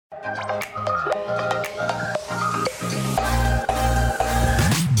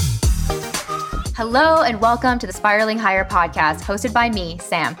Hello and welcome to the Spiraling Higher podcast, hosted by me,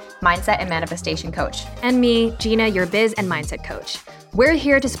 Sam, mindset and manifestation coach. And me, Gina, your biz and mindset coach. We're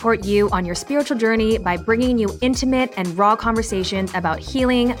here to support you on your spiritual journey by bringing you intimate and raw conversations about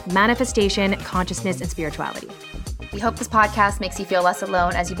healing, manifestation, consciousness, and spirituality. We hope this podcast makes you feel less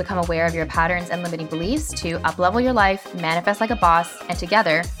alone as you become aware of your patterns and limiting beliefs to uplevel your life, manifest like a boss, and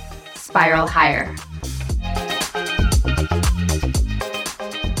together, spiral higher.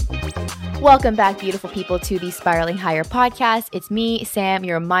 Welcome back, beautiful people, to the Spiraling Higher podcast. It's me, Sam,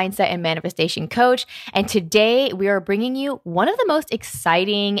 your mindset and manifestation coach. And today we are bringing you one of the most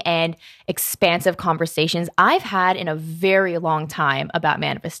exciting and expansive conversations I've had in a very long time about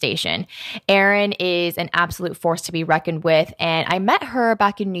manifestation. Erin is an absolute force to be reckoned with. And I met her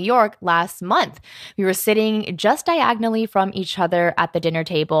back in New York last month. We were sitting just diagonally from each other at the dinner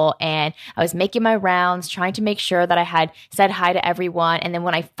table. And I was making my rounds, trying to make sure that I had said hi to everyone. And then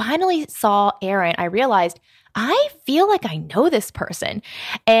when I finally saw Erin, I realized I feel like I know this person.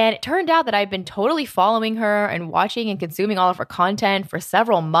 And it turned out that I've been totally following her and watching and consuming all of her content for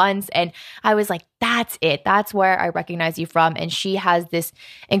several months. And I was like, that's it. That's where I recognize you from. And she has this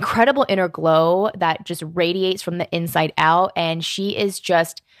incredible inner glow that just radiates from the inside out. And she is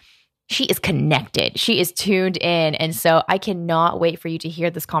connected. She is tuned in. And so I cannot wait for you to hear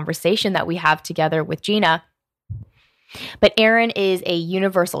this conversation that we have together with Gina. But Erin is a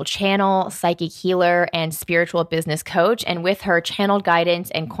universal channel, psychic healer, and spiritual business coach. And with her channeled guidance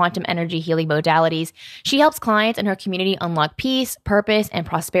and quantum energy healing modalities, she helps clients and her community unlock peace, purpose, and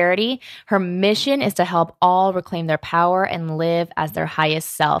prosperity. Her mission is to help all reclaim their power and live as their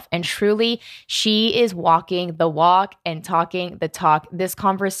highest self. And truly, she is walking the walk and talking the talk. This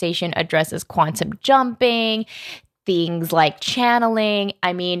conversation addresses quantum jumping, things like channeling.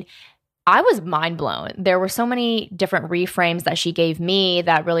 I was mind blown. There were so many different reframes that she gave me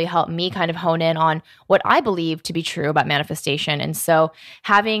that really helped me kind of hone in on what I believe to be true about manifestation. And so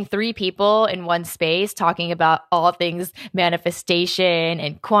having three people in one space talking about all things manifestation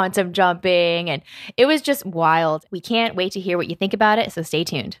and quantum jumping, and it was just wild. We can't wait to hear what you think about it, so stay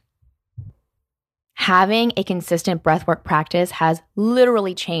tuned. Having a consistent breathwork practice has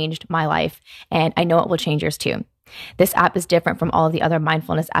literally changed my life, and I know it will change yours too. This app is different from all of the other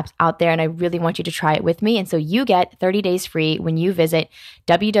mindfulness apps out there, and I really want you to try it with me. And so you get 30 days free when you visit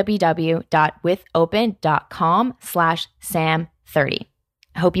www.withopen.com/Sam30.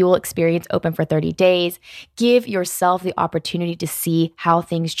 I hope you will experience Open for 30 days. Give yourself the opportunity to see how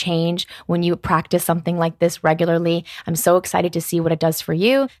things change when you practice something like this regularly. I'm so excited to see what it does for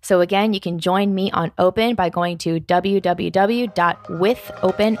you. So again, you can join me on Open by going to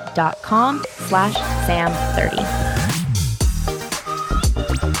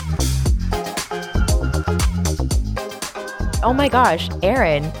Oh my gosh,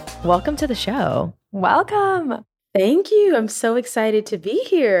 Erin, welcome to the show. Welcome. Thank you. I'm so excited to be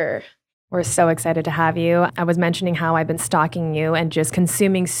here. We're so excited to have you. I was mentioning how I've been stalking you and just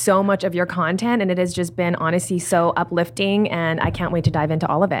consuming so much of your content, and it has just been honestly so uplifting, and I can't wait to dive into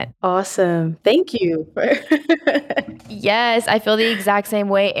all of it. Awesome. Thank you. Yes, I feel the exact same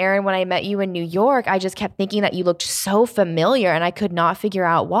way, Erin. When I met you in New York, I just kept thinking that you looked so familiar, and I could not figure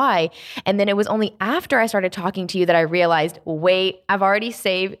out why. And then it was only after I started talking to you that I realized, wait, I've already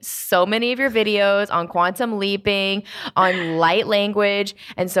saved so many of your videos on quantum leaping, on light language.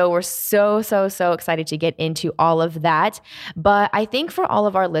 And so we're so excited to get into all of that. But I think for all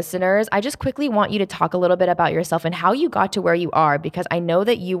of our listeners, I just quickly want you to talk a little bit about yourself and how you got to where you are, because I know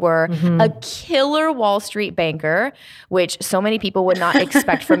that you were a killer Wall Street banker, which so many people would not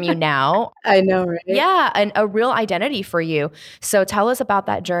expect from you now. I know, right? Yeah, and a real identity for you. So tell us about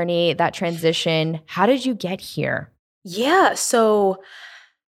that journey, that transition. How did you get here? Yeah, so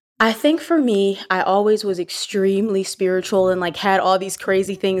I think for me, I always was extremely spiritual and had all these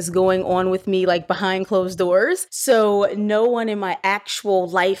crazy things going on with me behind closed doors. So no one in my actual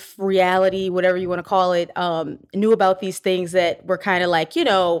life, reality, whatever you want to call it, knew about these things that were kind of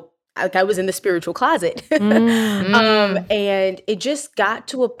I was in the spiritual closet. And it just got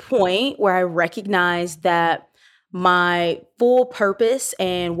to a point where I recognized that my full purpose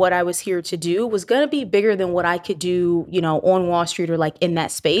and what I was here to do was going to be bigger than what I could do, on Wall Street or in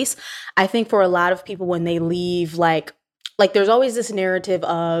that space. I think for a lot of people when they leave, there's always this narrative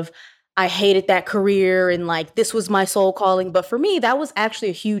of, I hated that career and like this was my soul calling. But for me, that was actually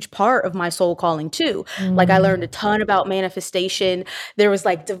a huge part of my soul calling too. Like I learned a ton about manifestation. There was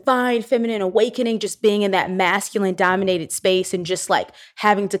like divine feminine awakening, just being in that masculine dominated space and just like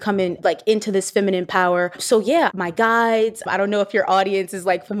having to come in like into this feminine power. So yeah, my guides, I don't know if your audience is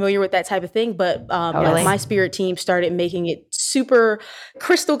like familiar with that type of thing, but Totally. my spirit team started making it super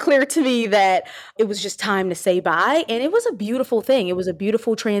crystal clear to me that it was just time to say bye. And it was a beautiful thing. It was a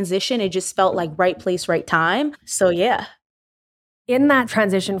beautiful transition. It just felt like right place, right time. So yeah. In that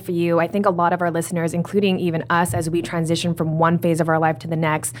transition for you, I think a lot of our listeners, including even us, as we transition from one phase of our life to the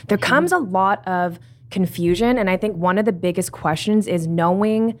next, there comes a lot of confusion. And I think one of the biggest questions is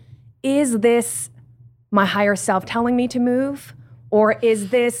knowing, is this my higher self telling me to move? Or is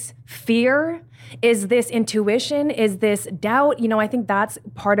this fear? Is this intuition? Is this doubt? I think that's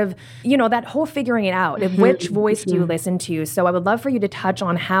part of, that whole figuring it out. Which voice do you listen to? So I would love for you to touch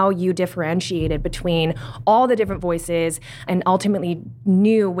on how you differentiated between all the different voices and ultimately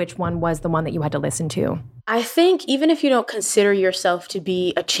knew which one was the one that you had to listen to. I think even if you don't consider yourself to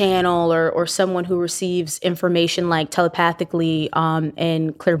be a channel or someone who receives information like telepathically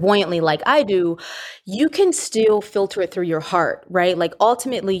and clairvoyantly like I do, you can still filter it through your heart, right? Like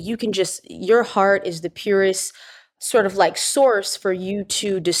ultimately your heart is the purest sort of like source for you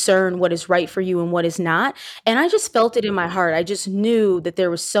to discern what is right for you and what is not. And I just felt it in my heart. I just knew that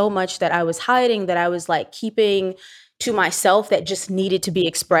there was so much that I was hiding, that I was like keeping to myself, that just needed to be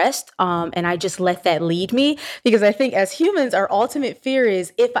expressed. And I just let that lead me, because I think as humans, our ultimate fear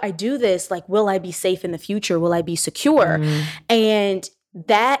is, if I do this, like, will I be safe in the future? Will I be secure? And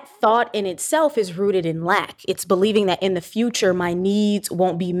that thought in itself is rooted in lack. It's believing that in the future, my needs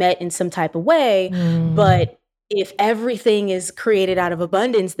won't be met in some type of way. But if everything is created out of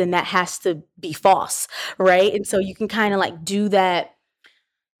abundance, then that has to be false, right? And so you can kind of like do that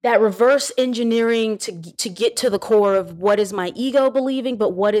reverse engineering to get to the core of what is my ego believing,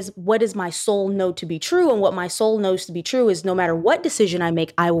 but what is my soul know to be true. And what my soul knows to be true is no matter what decision I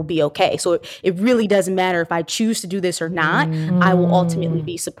make, I will be okay. So it really doesn't matter if I choose to do this or not, I will ultimately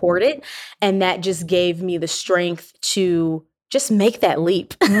be supported. And that just gave me the strength to just make that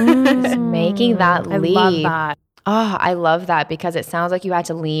leap. Just making that leap. I love that. Oh, I love that, because it sounds like you had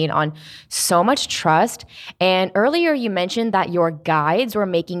to lean on so much trust. And earlier you mentioned that your guides were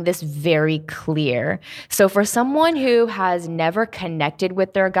making this very clear. So for someone who has never connected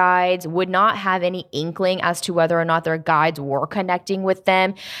with their guides, would not have any inkling as to whether or not their guides were connecting with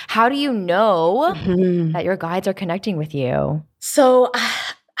them, how do you know that your guides are connecting with you? So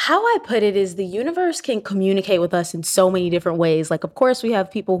how I put it is, the universe can communicate with us in so many different ways. Like, of course, we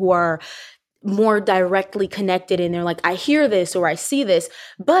have people who are more directly connected and they're like, I hear this or I see this,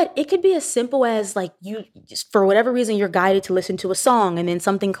 but it could be as simple as like, you, for whatever reason, you're guided to listen to a song and then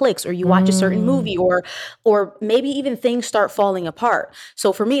something clicks, or you watch a certain movie, or maybe even things start falling apart.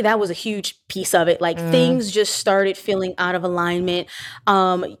 So for me, that was a huge piece of it. Like things just started feeling out of alignment.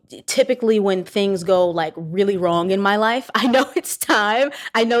 Typically when things go like really wrong in my life, I know it's time.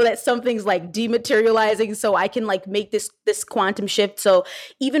 I know that something's like dematerializing, so I can like make this quantum shift. So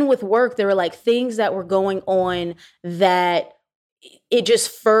even with work, there were like things that were going on that it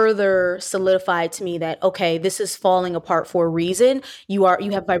just further solidified to me that, okay, this is falling apart for a reason. You have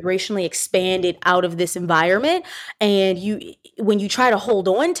vibrationally expanded out of this environment. And when you try to hold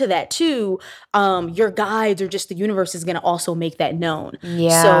on to that too, your guides or just the universe is going to also make that known.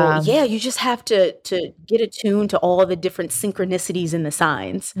 Yeah. So yeah, you just have to get attuned to all the different synchronicities in the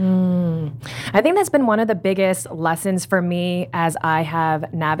signs. I think that's been one of the biggest lessons for me as I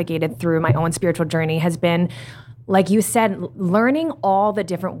have navigated through my own spiritual journey, has been, like you said, learning all the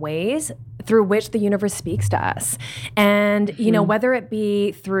different ways through which the universe speaks to us. And, whether it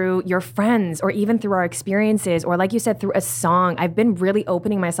be through your friends or even through our experiences, or like you said, through a song, I've been really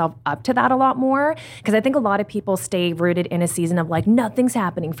opening myself up to that a lot more, because I think a lot of people stay rooted in a season of like, nothing's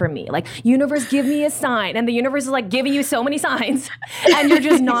happening for me. Like, universe, give me a sign. And the universe is like giving you so many signs and you're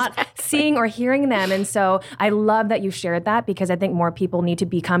just not seeing or hearing them. And so I love that you shared that, because I think more people need to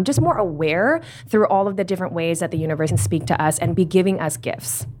become just more aware through all of the different ways that the universe can speak to us and be giving us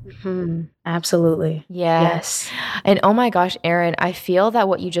gifts. Absolutely. Yes. And oh my gosh, Erin, I feel that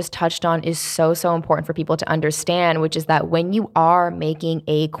what you just touched on is so, so important for people to understand, which is that when you are making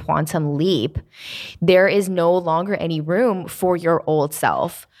a quantum leap, there is no longer any room for your old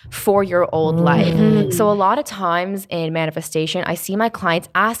self, for your old life. So a lot of times in manifestation, I see my clients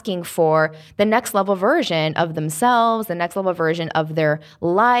asking for the next level version of themselves, the next level version of their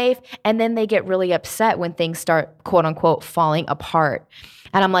life, and then they get really upset when things start, quote unquote, falling apart.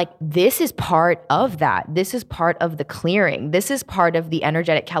 And I'm like, like, this is part of that. This is part of the clearing. This is part of the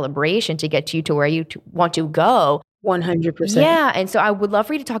energetic calibration to get you to where you want to go. 100%. Yeah. And so I would love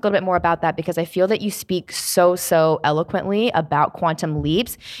for you to talk a little bit more about that, because I feel that you speak so eloquently about quantum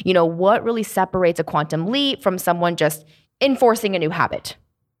leaps. You know, what really separates a quantum leap from someone just enforcing a new habit?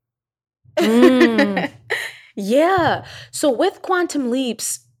 Yeah. So with quantum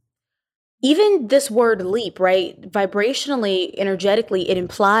leaps, even this word leap, right? Vibrationally, energetically, it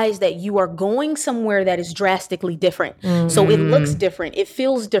implies that you are going somewhere that is drastically different. So it looks different. It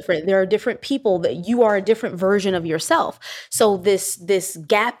feels different. There are different people, that you are a different version of yourself. So this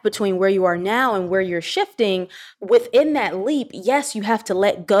gap between where you are now and where you're shifting, within that leap, yes, you have to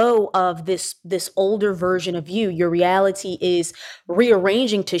let go of this older version of you. Your reality is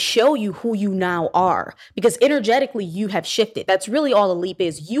rearranging to show you who you now are, because energetically you have shifted. That's really all a leap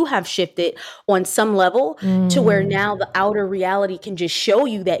is. You have shifted on some level to where now the outer reality can just show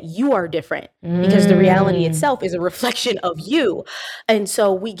you that you are different, because the reality itself is a reflection of you. And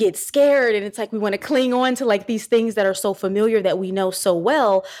so we get scared, and it's like we want to cling on to like these things that are so familiar, that we know so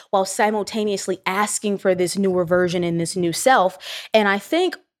well, while simultaneously asking for this newer version and this new self. And I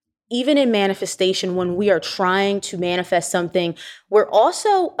think even in manifestation, when we are trying to manifest something, we're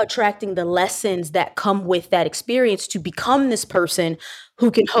also attracting the lessons that come with that experience to become this person who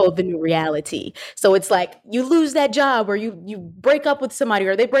can hold the new reality. So it's like you lose that job, or you break up with somebody,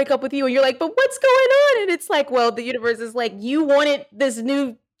 or they break up with you, and you're like, but what's going on? And it's like, well, the universe is like, you wanted this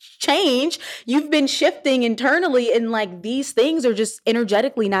new change. You've been shifting internally, and like these things are just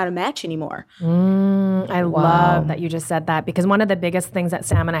energetically not a match anymore. I love that you just said that, because one of the biggest things that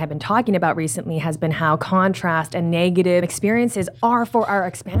Sam and I have been talking about recently has been how contrast and negative experiences are for our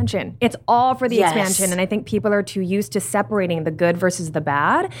expansion. It's all for the expansion. And I think people are too used to separating the good versus the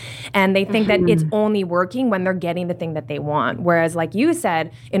bad. And they think that it's only working when they're getting the thing that they want. Whereas like you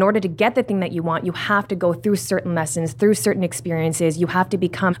said, in order to get the thing that you want, you have to go through certain lessons, through certain experiences. You have to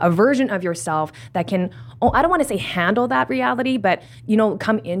become a version of yourself that can, I don't want to say handle that reality, but, you know,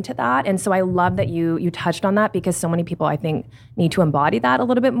 come into that. And so I love that you touched on that, because so many people, I think, need to embody that a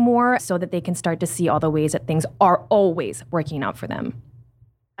little bit more so that they can start to see all the ways that things are always working out for them.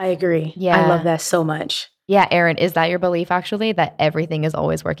 I agree. Yeah. I love that so much. Yeah, Erin, is that your belief actually, that everything is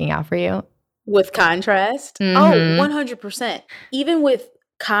always working out for you? With contrast? Oh, 100%. Even with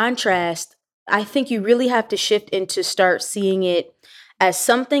contrast, I think you really have to shift into start seeing it as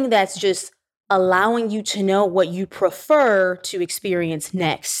something that's just allowing you to know what you prefer to experience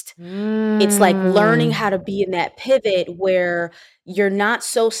next. It's like learning how to be in that pivot where you're not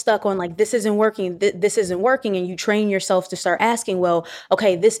so stuck on like, this isn't working, this isn't working. And you train yourself to start asking, well,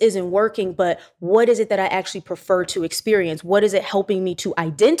 okay, this isn't working, but what is it that I actually prefer to experience? What is it helping me to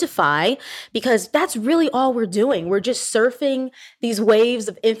identify? Because that's really all we're doing. We're just surfing these waves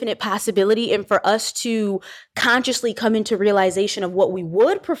of infinite possibility. And for us to consciously come into realization of what we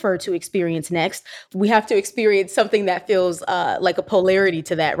would prefer to experience next, we have to experience something that feels like a polarity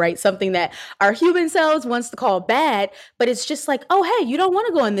to that, right? Something that our human selves wants to call bad, but it's just like, oh, hey, you don't want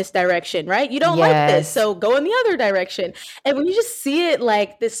to go in this direction, right? You don't like this, so go in the other direction. And when you just see it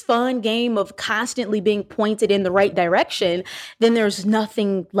like this fun game of constantly being pointed in the right direction, then there's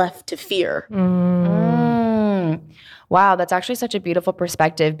nothing left to fear. Wow, that's actually such a beautiful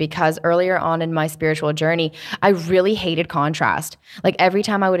perspective, because earlier on in my spiritual journey, I really hated contrast. Like every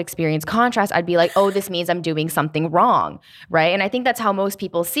time I would experience contrast, I'd be like, oh, this means I'm doing something wrong, right? And I think that's how most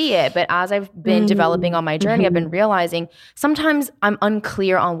people see it. But as I've been developing on my journey, I've been realizing sometimes I'm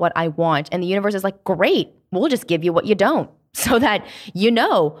unclear on what I want. And the universe is like, great, we'll just give you what you don't, so that you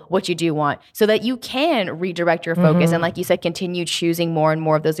know what you do want, so that you can redirect your focus. And like you said, continue choosing more and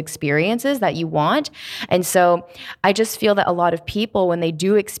more of those experiences that you want. And so I just feel that a lot of people, when they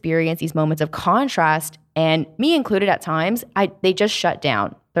do experience these moments of contrast, and me included at times, they just shut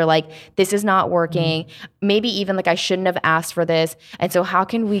down. They're like, this is not working. Maybe even like I shouldn't have asked for this. And so how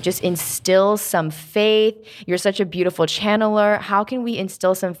can we just instill some faith? You're such a beautiful channeler. How can we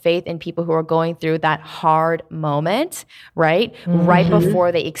instill some faith in people who are going through that hard moment, right? Right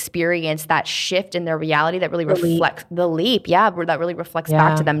before they experience that shift in their reality that really reflects the leap. Yeah, that really reflects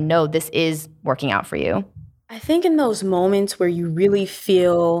back to them. No, this is working out for you. I think in those moments where you really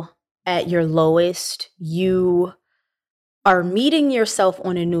feel at your lowest, you are meeting yourself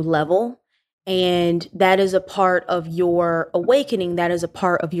on a new level. And that is a part of your awakening. That is a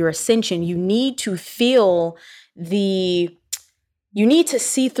part of your ascension. You need to feel the you need to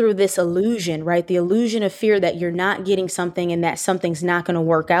see through this illusion, right? The illusion of fear that you're not getting something and that something's not going to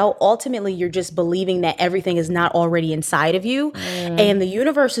work out. Ultimately, you're just believing that everything is not already inside of you. And the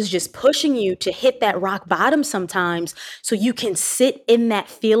universe is just pushing you to hit that rock bottom sometimes so you can sit in that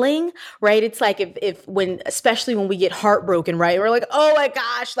feeling, right? It's like especially when we get heartbroken, right? We're like, oh my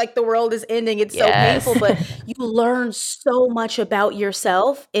gosh, like the world is ending. It's so painful, but you learn so much about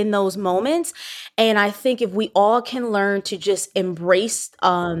yourself in those moments. And I think if we all can learn to just embrace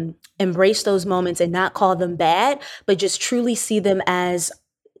those moments and not call them bad, but just truly see them as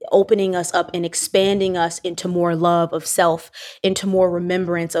opening us up and expanding us into more love of self, into more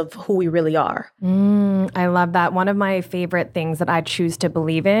remembrance of who we really are. I love that. One of my favorite things that I choose to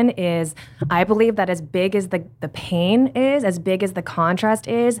believe in is I believe that as big as the pain is, as big as the contrast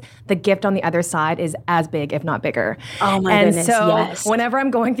is, the gift on the other side is as big, if not bigger. Oh my goodness, yes. Whenever I'm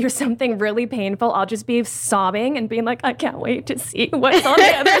going through something really painful, I'll just be sobbing and being like, I can't wait to see what's on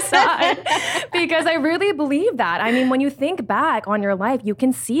the other side. Because I really believe that. I mean, when you think back on your life, you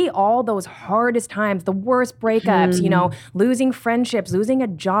can see all those hardest times, the worst breakups, losing friendships, losing a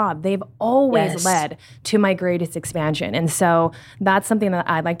job. They've always led to my greatest expansion. And so that's something that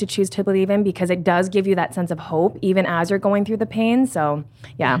I'd like to choose to believe in because it does give you that sense of hope even as you're going through the pain. So,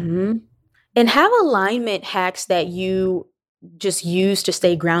 yeah. And have alignment hacks that you just use to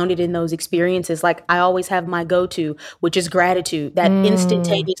stay grounded in those experiences. Like I always have my go-to, which is gratitude. That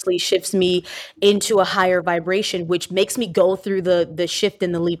instantaneously shifts me into a higher vibration, which makes me go through the shift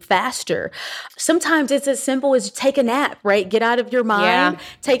and the leap faster. Sometimes it's as simple as take a nap, right? Get out of your mind,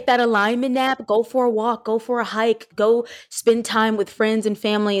 take that alignment nap, go for a walk, go for a hike, go spend time with friends and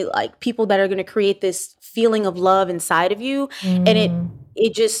family, like people that are going to create this feeling of love inside of you. And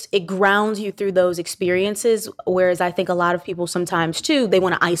it grounds you through those experiences. Whereas I think a lot of people sometimes too, they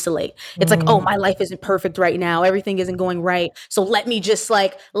want to isolate. It's like, oh, my life isn't perfect right now. Everything isn't going right. So let me just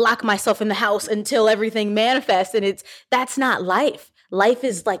like lock myself in the house until everything manifests. And that's not life. Life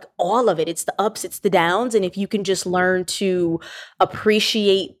is like all of it. It's the ups, it's the downs. And if you can just learn to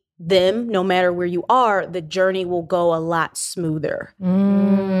appreciate them, no matter where you are, the journey will go a lot smoother.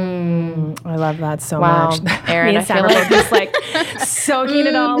 I love that so much. Erin, I feel like just like soaking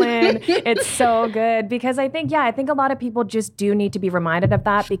it all in. It's so good because I think a lot of people just do need to be reminded of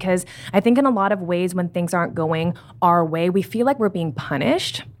that because I think in a lot of ways when things aren't going our way, we feel like we're being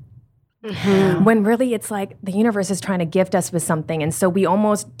punished. When really it's like the universe is trying to gift us with something. And so we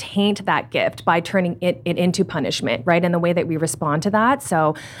almost taint that gift by turning it into punishment, right? And the way that we respond to that.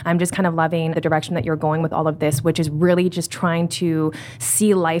 So I'm just kind of loving the direction that you're going with all of this, which is really just trying to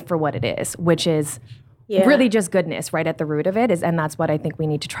see life for what it is, which is really just goodness right at the root of it. And that's what I think we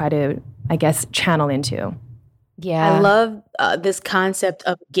need to try to, I guess, channel into. Yeah. I love this concept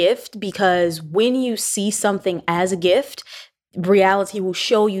of gift because when you see something as a gift, reality will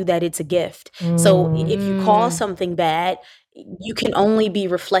show you that it's a gift. So if you call something bad, you can only be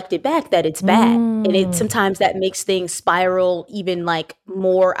reflected back that it's bad. And sometimes that makes things spiral even like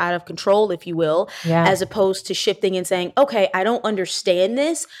more out of control, if you will, as opposed to shifting and saying, okay, I don't understand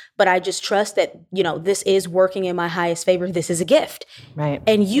this, but I just trust that, this is working in my highest favor. This is a gift. Right.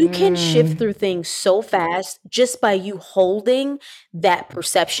 And you can shift through things so fast just by you holding that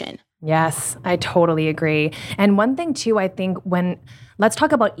perception. Yes, I totally agree. And one thing too, I think let's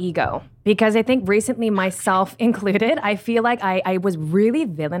talk about ego, because I think recently, myself included, I feel like I was really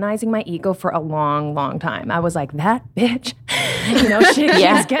villainizing my ego for a long, long time. I was like, that bitch, she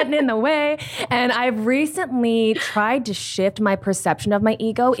keeps getting in the way. And I've recently tried to shift my perception of my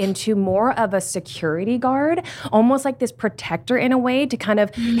ego into more of a security guard, almost like this protector in a way to kind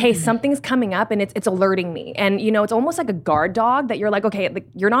of, hey, something's coming up and it's alerting me. And, it's almost like a guard dog that you're like, okay, like,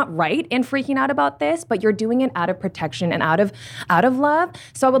 you're not right in freaking out about this, but you're doing it out of protection and out of love.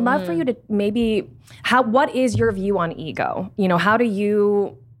 So I would love for you to maybe, what is your view on ego? How do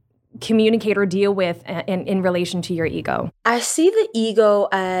you communicate or deal with in relation to your ego? I see the ego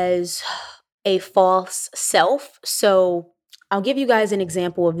as a false self. So I'll give you guys an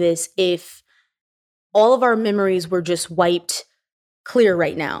example of this. If all of our memories were just wiped clear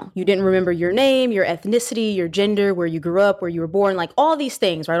right now, you didn't remember your name, your ethnicity, your gender, where you grew up, where you were born, like all these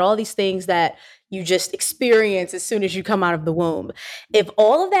things, right? All these things that you just experience as soon as you come out of the womb. If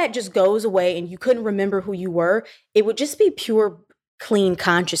all of that just goes away and you couldn't remember who you were, it would just be pure, clean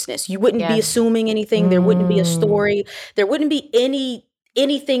consciousness. You wouldn't be assuming anything. There wouldn't be a story. There wouldn't be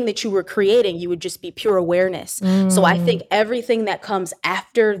anything that you were creating. You would just be pure awareness. So I think everything that comes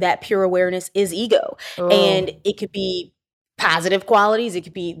after that pure awareness is ego. And it could be positive qualities. It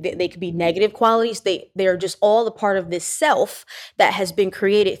could be, they could be negative qualities. They're just all a part of this self that has been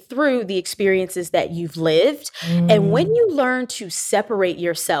created through the experiences that you've lived. And when you learn to separate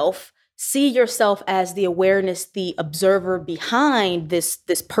yourself, see yourself as the awareness, the observer behind this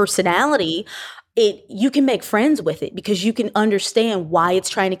personality, you can make friends with it, because you can understand why it's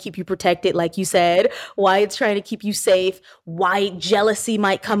trying to keep you protected, like you said, why it's trying to keep you safe, why jealousy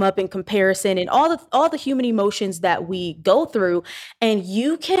might come up in comparison, and all the human emotions that we go through. And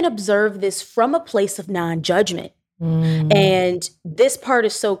you can observe this from a place of non-judgment. And this part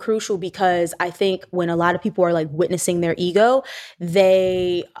is so crucial, because I think when a lot of people are like witnessing their ego,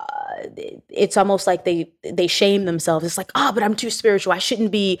 it's almost like they shame themselves. It's like, oh, but I'm too spiritual. I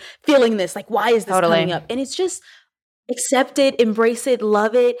shouldn't be feeling this. Like, why is this coming up? And it's just accept it, embrace it,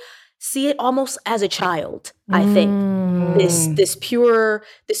 love it, see it almost as a child. I think this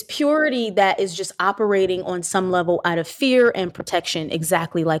purity that is just operating on some level out of fear and protection,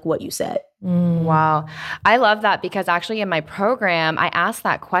 exactly like what you said. Wow. I love that, because actually in my program, I asked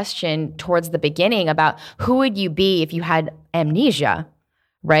that question towards the beginning about who would you be if you had amnesia,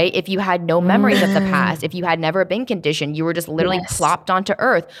 right? If you had no memories of the past, if you had never been conditioned, you were just literally plopped onto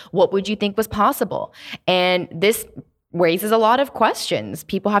earth, what would you think was possible? And this raises a lot of questions.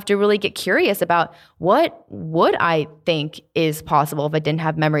 People have to really get curious about what would I think is possible if I didn't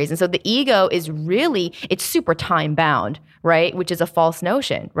have memories. And so the ego is really, it's super time bound, right? Which is a false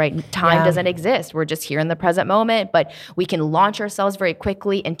notion, right? Time doesn't exist. We're just here in the present moment, but we can launch ourselves very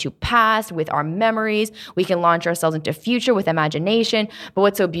quickly into past with our memories. We can launch ourselves into future with imagination. But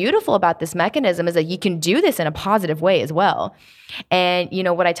what's so beautiful about this mechanism is that you can do this in a positive way as well. And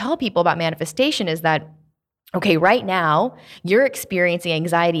what I tell people about manifestation is that, okay, right now, you're experiencing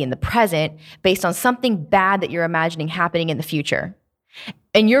anxiety in the present based on something bad that you're imagining happening in the future.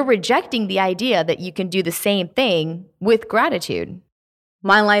 And you're rejecting the idea that you can do the same thing with gratitude.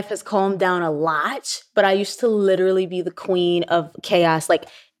 My life has calmed down a lot, but I used to literally be the queen of chaos. Like,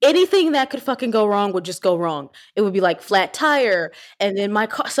 anything that could fucking go wrong would just go wrong. It would be like flat tire, and then my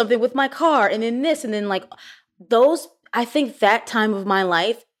car, something with my car, and then this, and then like those. I think that time of my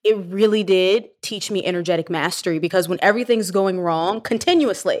life, it really did teach me energetic mastery, because when everything's going wrong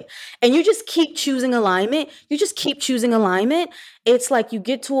continuously and you just keep choosing alignment, it's like you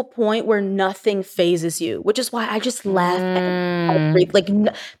get to a point where nothing phases you, which is why I just laugh at like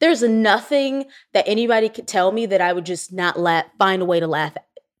there's nothing that anybody could tell me that I would just not find a way to laugh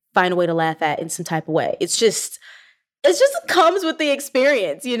at in some type of way. It just comes with the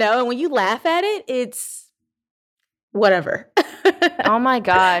experience, and when you laugh at it, it's whatever. Oh my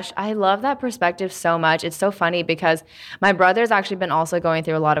gosh. I love that perspective so much. It's so funny because my brother's actually been also going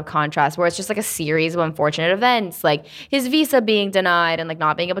through a lot of contrast where it's just like a series of unfortunate events, like his visa being denied and like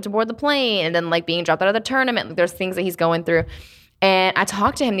not being able to board the plane and then like being dropped out of the tournament. Like, there's things that he's going through. And I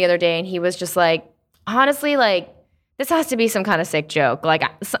talked to him the other day and he was just like, honestly, like, this has to be some kind of sick joke. Like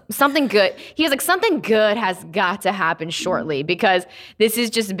something good. He was like, something good has got to happen shortly because this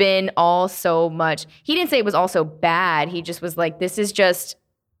has just been all so much. He didn't say it was also bad. He just was like, this is just,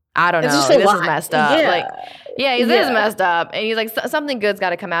 I don't know. This is messed up. This is messed up. And he's like, something good's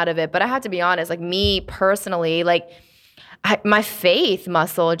got to come out of it. But I have to be honest, like me personally, like my faith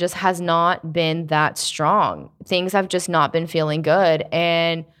muscle just has not been that strong. Things have just not been feeling good.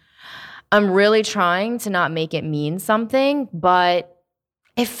 And I'm really trying to not make it mean something, but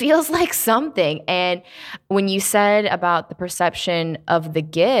it feels like something. And when you said about the perception of the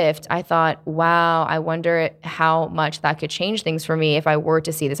gift, I thought, wow, I wonder how much that could change things for me if I were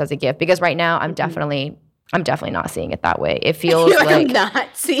to see this as a gift. Because right now I'm definitely not seeing it that way. It feels like I'm not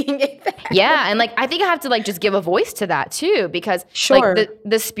seeing it that way. Yeah, and like I think I have to like just give a voice to that too, because like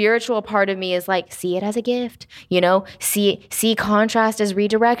the spiritual part of me is like, see it as a gift, see contrast as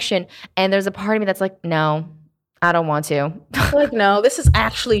redirection. And there's a part of me that's like, no, I don't want to. Like, no, this is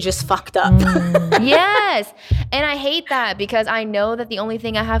actually just fucked up. Yes. And I hate that because I know that the only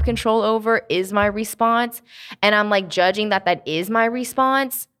thing I have control over is my response. And I'm like judging that is my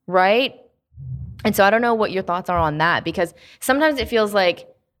response, right? And so I don't know what your thoughts are on that, because sometimes it feels like,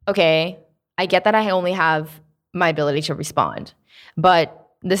 okay, I get that I only have my ability to respond, but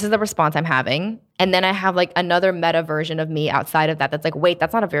this is the response I'm having. And then I have like another meta version of me outside of that that's like, wait,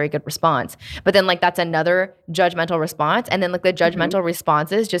 that's not a very good response. But then like that's another judgmental response. And then like the judgmental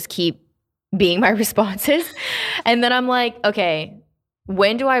responses just keep being my responses. And then I'm like, okay,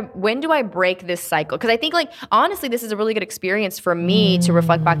 When do I break this cycle? Because I think, like, honestly, this is a really good experience for me to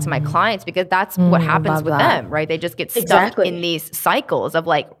reflect back to my clients, because that's what happens with them, right? They just get stuck in these cycles of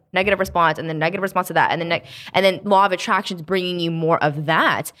like negative response and then negative response to that, and then law of attraction is bringing you more of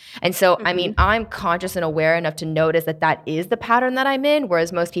that. And so, I mean, I'm conscious and aware enough to notice that that is the pattern that I'm in,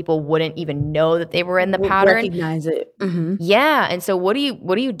 whereas most people wouldn't even know that they were in the pattern. Recognize it. Yeah. And so, what do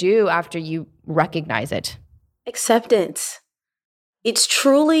you do after you recognize it? Acceptance. It's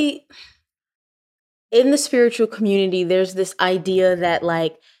truly, in the spiritual community, there's this idea that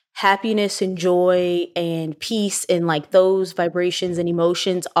like happiness and joy and peace and like those vibrations and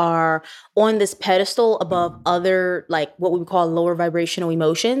emotions are on this pedestal above other, like what we would call lower vibrational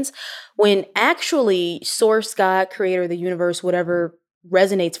emotions, when actually source, God, creator, the universe, whatever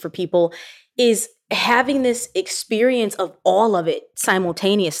resonates for people, is having this experience of all of it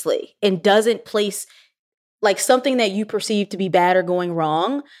simultaneously, and doesn't place like something that you perceive to be bad or going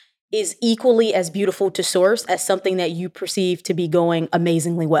wrong is equally as beautiful to source as something that you perceive to be going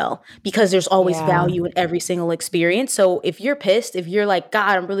amazingly well, because there's always value in every single experience. So if you're pissed, if you're like,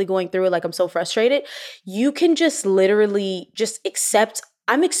 God, I'm really going through it, like I'm so frustrated, you can just literally just accept,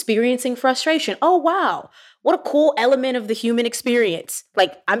 I'm experiencing frustration. Oh, wow. What a cool element of the human experience.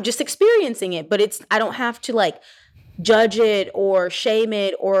 Like, I'm just experiencing it, but I don't have to like judge it or shame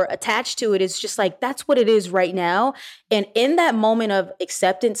it or attach to it. It's just like, that's what it is right now. And in that moment of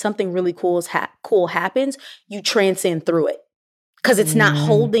acceptance, something really cool happens. You transcend through it, because it's not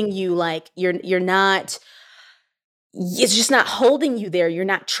holding you, like you're not, it's just not holding you there. You're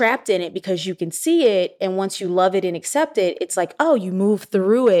not trapped in it, because you can see it. And once you love it and accept it, it's like, oh, you move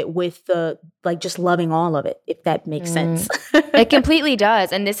through it with the, like, just loving all of it, if that makes sense. It completely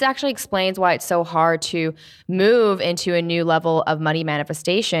does. And this actually explains why it's so hard to move into a new level of money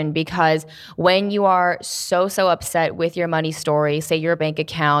manifestation, because when you are so upset with your money story, say your bank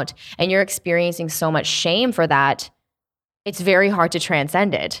account, and you're experiencing so much shame for that, it's very hard to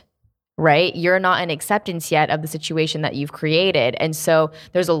transcend it. Right? You're not in acceptance yet of the situation that you've created. And so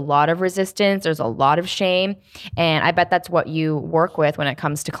there's a lot of resistance, there's a lot of shame. And I bet that's what you work with when it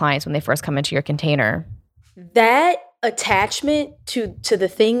comes to clients when they first come into your container. That attachment to the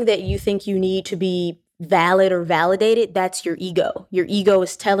thing that you think you need to be valid or validated, that's your ego. Your ego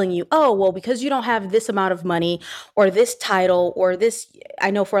is telling you, oh, well, because you don't have this amount of money or this title or this,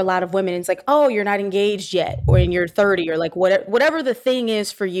 I know for a lot of women, it's like, oh, you're not engaged yet, or in your 30, or like whatever the thing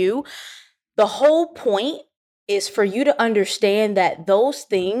is for you. The whole point is for you to understand that those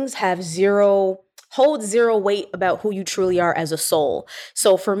things hold zero weight about who you truly are as a soul.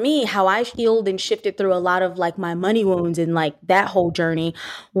 So for me, how I healed and shifted through a lot of like my money wounds and like that whole journey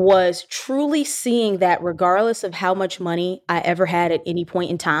was truly seeing that regardless of how much money I ever had at any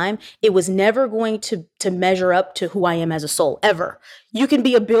point in time, it was never going to measure up to who I am as a soul, ever. You can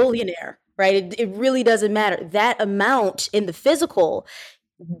be a billionaire, right? It really doesn't matter. That amount in the physical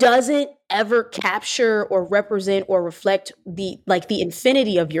doesn't ever capture or represent or reflect the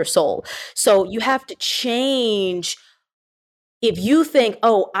infinity of your soul. So you have to change. If you think,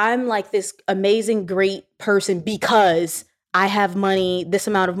 oh, I'm like this amazing, great person because I have money, this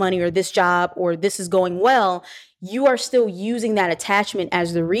amount of money, or this job, or this is going well, you are still using that attachment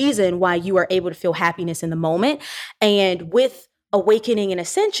as the reason why you are able to feel happiness in the moment. And with awakening and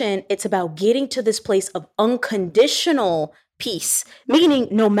ascension, it's about getting to this place of unconditional peace, meaning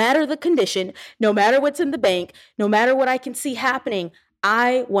no matter the condition, no matter what's in the bank, no matter what I can see happening,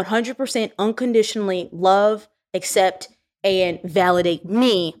 I 100% unconditionally love, accept, and validate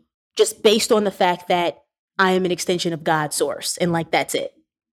me just based on the fact that I am an extension of God's source. And like, that's it.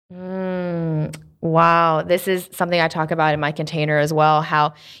 Wow. This is something I talk about in my container as well,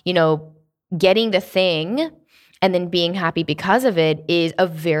 how, getting the thing and then being happy because of it is a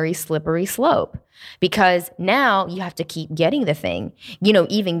very slippery slope, because now you have to keep getting the thing.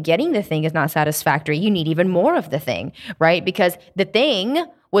 Even getting the thing is not satisfactory. You need even more of the thing, right? Because the thing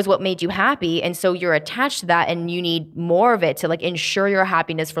was what made you happy. And so you're attached to that and you need more of it to like ensure your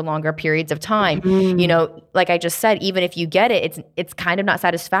happiness for longer periods of time. Like I just said, even if you get it, it's kind of not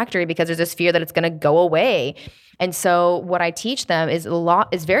satisfactory because there's this fear that it's going to go away. And so what I teach them is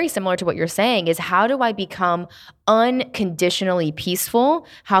very similar to what you're saying, is how do I become unconditionally peaceful?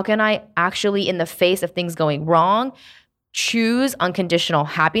 How can I actually, in the face of things going wrong, choose unconditional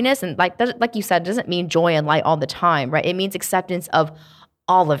happiness? And like you said, it doesn't mean joy and light all the time, right? It means acceptance of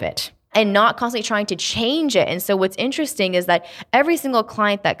all of it and not constantly trying to change it. And so what's interesting is that every single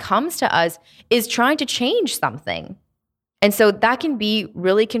client that comes to us is trying to change something. And so that can be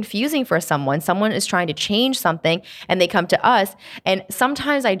really confusing for someone. Someone is trying to change something and they come to us. And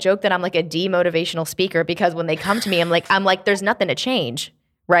sometimes I joke that I'm like a demotivational speaker because when they come to me, I'm like, there's nothing to change.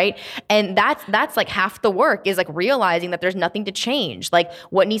 Right. And that's like half the work is like realizing that there's nothing to change. Like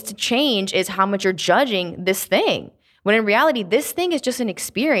what needs to change is how much you're judging this thing. When in reality, this thing is just an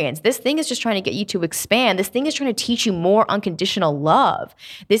experience. This thing is just trying to get you to expand. This thing is trying to teach you more unconditional love.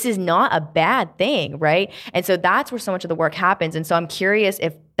 This is not a bad thing, right? And so that's where so much of the work happens. And so I'm curious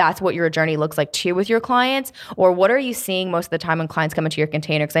if that's what your journey looks like too with your clients, or what are you seeing most of the time when clients come into your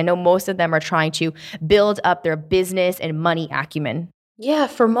container? Because I know most of them are trying to build up their business and money acumen. Yeah,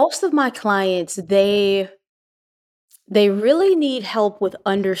 for most of my clients, they really need help with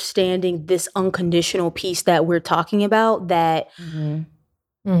understanding this unconditional piece that we're talking about, that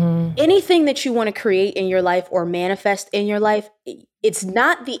anything that you want to create in your life or manifest in your life, it's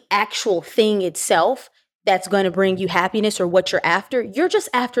not the actual thing itself that's going to bring you happiness or what you're after. You're just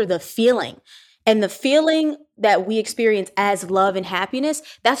after the feeling. And the feeling that we experience as love and happiness,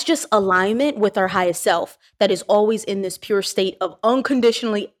 that's just alignment with our highest self that is always in this pure state of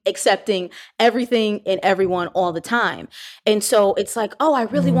unconditionally accepting everything and everyone all the time. And so it's like, oh, I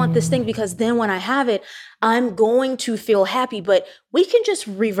really want this thing because then when I have it, I'm going to feel happy. But we can just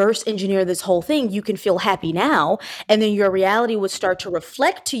reverse engineer this whole thing. You can feel happy now, and then your reality would start to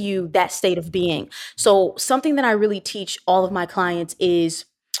reflect to you that state of being. So something that I really teach all of my clients is,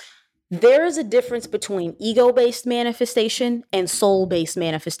 there is a difference between ego-based manifestation and soul-based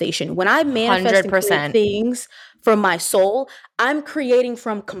manifestation. When I manifest and create things from my soul, I'm creating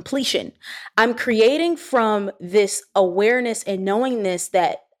from completion. I'm creating from this awareness and knowingness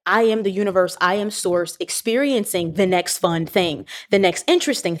that I am the universe, I am source, experiencing the next fun thing, the next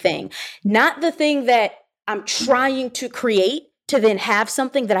interesting thing, not the thing that I'm trying to create to then have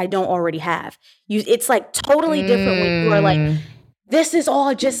something that I don't already have. It's like totally different when you are like, this is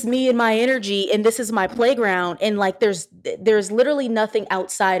all just me and my energy, and this is my playground. And like, there's literally nothing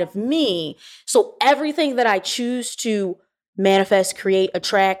outside of me. So everything that I choose to manifest, create,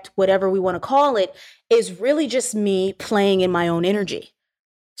 attract, whatever we want to call it, is really just me playing in my own energy.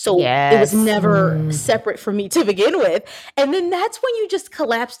 So it was never separate from me to begin with. And then that's when you just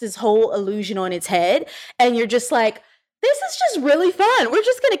collapse this whole illusion on its head. And you're just like, this is just really fun. We're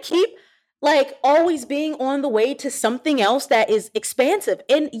just going to keep like always being on the way to something else that is expansive.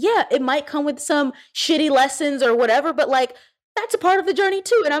 And yeah, it might come with some shitty lessons or whatever, but like that's a part of the journey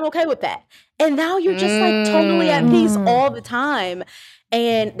too. And I'm okay with that. And now you're just like totally at peace all the time.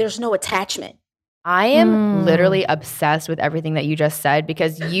 And there's no attachment. I am literally obsessed with everything that you just said,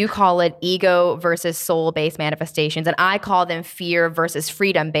 because you call it ego versus soul-based manifestations, and I call them fear versus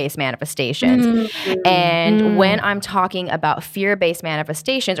freedom-based manifestations. And when I'm talking about fear-based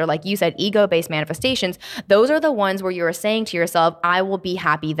manifestations, or like you said, ego-based manifestations, those are the ones where you're saying to yourself, I will be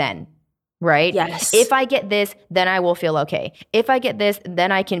happy then. Right? Yes. If I get this, then I will feel okay. If I get this,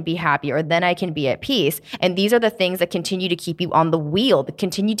 then I can be happy, or then I can be at peace. And these are the things that continue to keep you on the wheel, that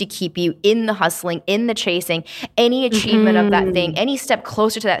continue to keep you in the hustling, in the chasing. Any achievement of that thing, any step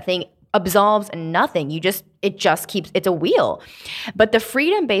closer to that thing absolves nothing. It just keeps, it's a wheel. But the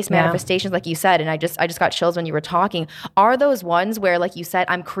freedom-based manifestations, like you said, and I just got chills when you were talking, are those ones where, like you said,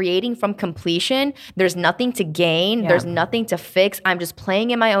 I'm creating from completion. There's nothing to gain. There's nothing to fix. I'm just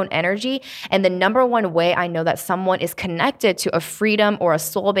playing in my own energy. And the number one way I know that someone is connected to a freedom or a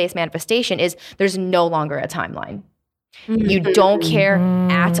soul-based manifestation is there's no longer a timeline. You don't care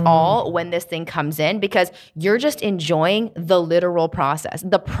at all when this thing comes in, because you're just enjoying the literal process.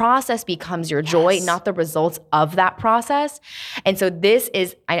 The process becomes your joy, not the results of that process. And so this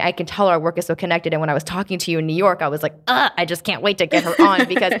is, I can tell our work is so connected. And when I was talking to you in New York, I was like, I just can't wait to get her on,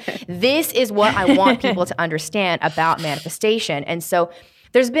 because this is what I want people to understand about manifestation. And so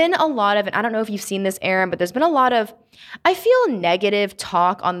there's been a lot of, and I don't know if you've seen this, Erin, but there's been a lot of, I feel, negative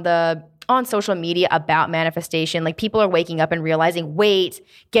talk on social media about manifestation. Like, people are waking up and realizing, wait,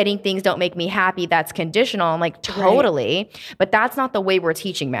 getting things don't make me happy. That's conditional. I'm like, totally. Right. But that's not the way we're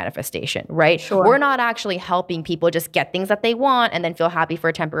teaching manifestation, right? Sure. We're not actually helping people just get things that they want and then feel happy for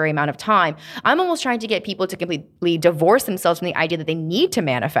a temporary amount of time. I'm almost trying to get people to completely divorce themselves from the idea that they need to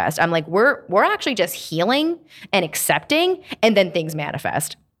manifest. I'm like, we're actually just healing and accepting, and then things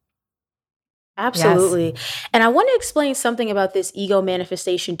manifest. Absolutely. Yes. And I want to explain something about this ego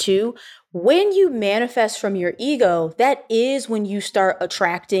manifestation too. When you manifest from your ego, that is when you start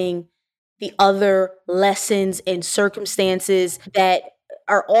attracting the other lessons and circumstances that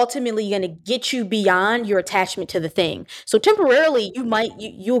are ultimately going to get you beyond your attachment to the thing. So temporarily,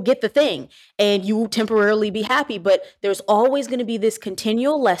 you'll get the thing and you will temporarily be happy, but there's always going to be this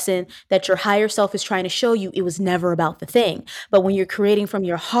continual lesson that your higher self is trying to show you. It was never about the thing. But when you're creating from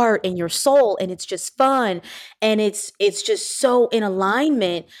your heart and your soul, and it's just fun and it's just so in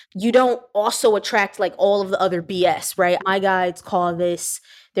alignment, you don't also attract like all of the other BS, right? My guides call this,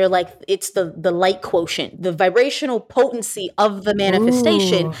 they're like, it's the light quotient. The vibrational potency of the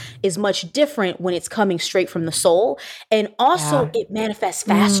manifestation is much different when it's coming straight from the soul. And also it manifests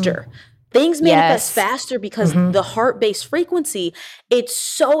faster. Things manifest faster because the heart-based frequency, it's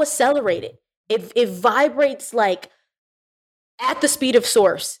so accelerated. It vibrates like at the speed of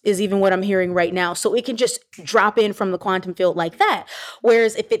source is even what I'm hearing right now. So it can just drop in from the quantum field like that.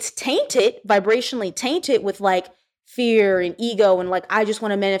 Whereas if it's tainted, vibrationally tainted with like fear and ego and like, I just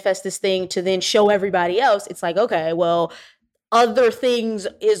want to manifest this thing to then show everybody else, it's like, okay, well, other things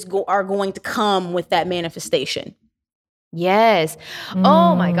are going to come with that manifestation. Yes.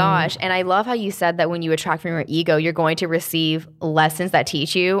 Oh my gosh. And I love how you said that when you attract from your ego, you're going to receive lessons that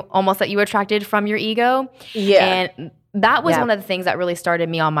teach you almost that you attracted from your ego. Yeah. And that was one of the things that really started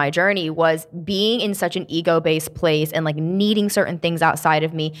me on my journey, was being in such an ego-based place and like needing certain things outside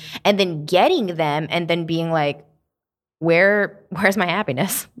of me and then getting them and then being like, where's my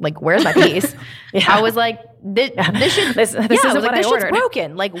happiness? Like, where's my peace? I was like, this isn't what I ordered. Shit's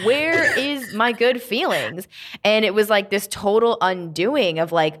broken. Like, where is my good feelings? And it was like this total undoing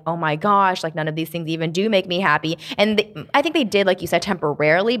of like, oh my gosh, like none of these things even do make me happy. And I think they did, like you said,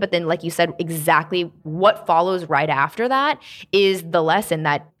 temporarily, but then like you said, exactly what follows right after that is the lesson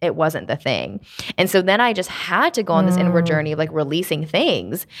that it wasn't the thing. And so then I just had to go on this inward journey of like releasing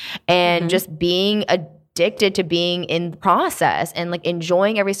things and just being addicted to being in the process and like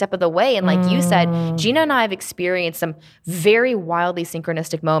enjoying every step of the way. And like you said, Gina and I have experienced some very wildly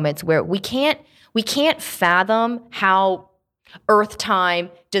synchronistic moments where we can't fathom how Earth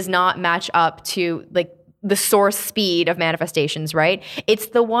time does not match up to like the source speed of manifestations, right? It's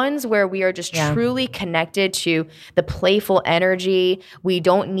the ones where we are just truly connected to the playful energy. We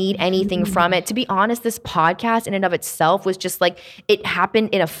don't need anything from it. To be honest, this podcast in and of itself was just like, it happened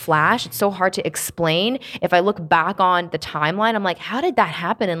in a flash. It's so hard to explain. If I look back on the timeline, I'm like, how did that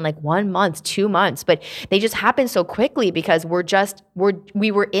happen in like 1 month, 2 months? But they just happened so quickly because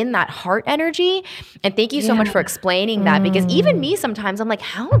we were in that heart energy. And thank you so much for explaining that, because even me sometimes I'm like,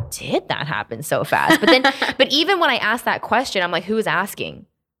 how did that happen so fast? But even when I ask that question, I'm like, who is asking,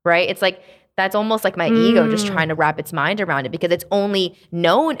 right? It's like, that's almost like my ego just trying to wrap its mind around it because it's only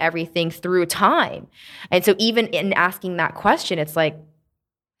known everything through time. And so even in asking that question, it's like,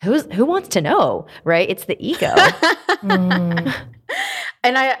 who wants to know, right? It's the ego.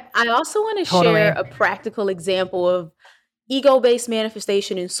 And I also want to share a practical example of ego-based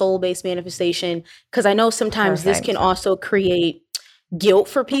manifestation and soul-based manifestation, because I know sometimes this can also create guilt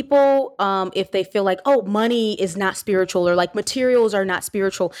for people if they feel like, oh, money is not spiritual, or like materials are not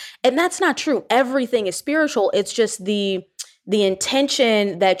spiritual. And that's not true. Everything is spiritual. It's just the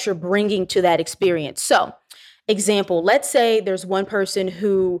intention that you're bringing to that experience. So, example, let's say there's one person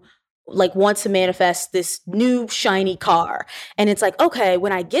who like wants to manifest this new shiny car. And it's like, okay,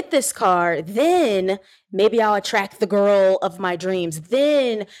 when I get this car, then maybe I'll attract the girl of my dreams.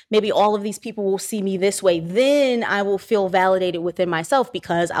 Then maybe all of these people will see me this way. Then I will feel validated within myself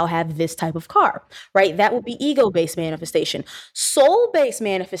because I'll have this type of car, right? That would be ego-based manifestation. Soul-based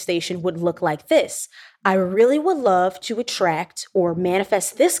manifestation would look like this. I really would love to attract or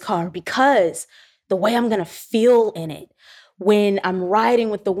manifest this car because the way I'm going to feel in it, when I'm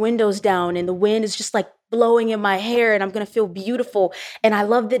riding with the windows down and the wind is just like blowing in my hair and I'm going to feel beautiful. And I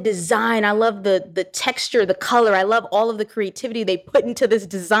love the design. I love the texture, the color. I love all of the creativity they put into this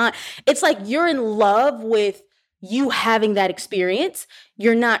design. It's like you're in love with you having that experience.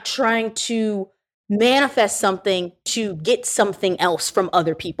 You're not trying to manifest something to get something else from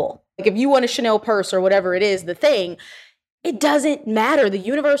other people. Like if you want a Chanel purse or whatever it is, the thing, it doesn't matter. The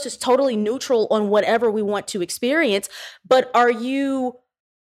universe is totally neutral on whatever we want to experience. But are you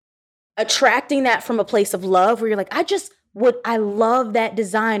attracting that from a place of love where you're like, I love that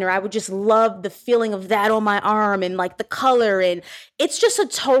design, or I would just love the feeling of that on my arm and like the color. And it's just a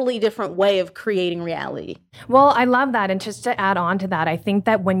totally different way of creating reality. Well, I love that. And just to add on to that, I think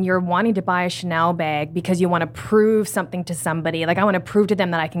that when you're wanting to buy a Chanel bag because you want to prove something to somebody, like I want to prove to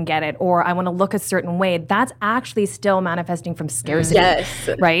them that I can get it, or I want to look a certain way, that's actually still manifesting from scarcity. Yes.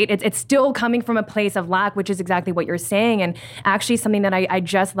 Right? It's still coming from a place of lack, which is exactly what you're saying. And actually something that I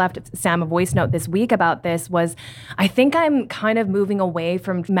just left Sam a voice note this week about this was, I think I'm kind of moving away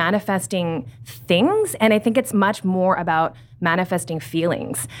from manifesting things. And I think it's much more about manifesting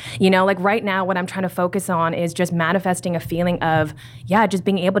feelings. Like right now, what I'm trying to focus on is just manifesting a feeling of, just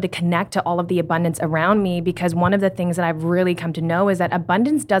being able to connect to all of the abundance around me, because one of the things that I've really come to know is that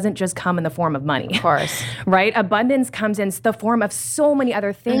abundance doesn't just come in the form of money. Of course. Right? Abundance comes in the form of so many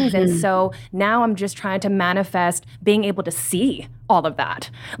other things. And so now I'm just trying to manifest being able to see all of that.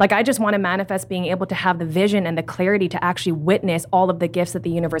 Like, I just want to manifest being able to have the vision and the clarity to actually witness all of the gifts that the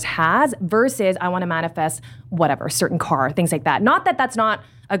universe has, versus I want to manifest whatever, certain car, things like that. Not that that's not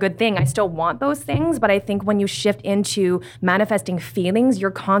a good thing. I still want those things, but I think when you shift into manifesting feelings,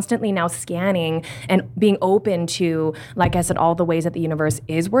 you're constantly now scanning and being open to, like I said, all the ways that the universe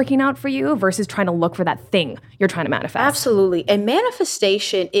is working out for you, versus trying to look for that thing you're trying to manifest. Absolutely. And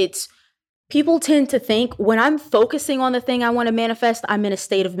manifestation, people tend to think when I'm focusing on the thing I want to manifest, I'm in a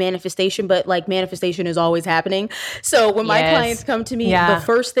state of manifestation, but like manifestation is always happening. So when my clients come to me, the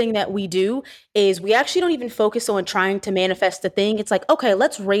first thing that we do is we actually don't even focus on trying to manifest the thing. It's like, okay,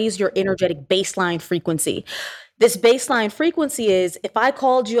 let's raise your energetic baseline frequency. This baseline frequency is, if I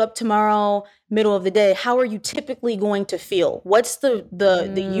called you up tomorrow, middle of the day, how are you typically going to feel? What's the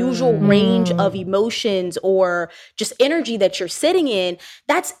usual range of emotions or just energy that you're sitting in?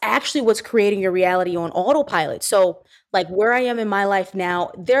 That's actually what's creating your reality on autopilot. So like where I am in my life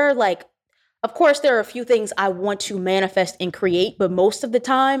now, of course, there are a few things I want to manifest and create, but most of the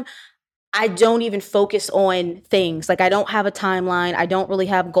time, I don't even focus on things. Like, I don't have a timeline. I don't really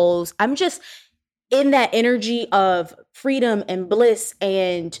have goals. I'm just in that energy of freedom and bliss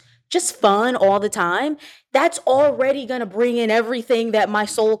and just fun all the time. That's already going to bring in everything that my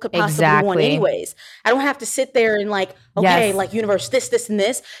soul could possibly want anyways. I don't have to sit there and like, okay, like universe, this, and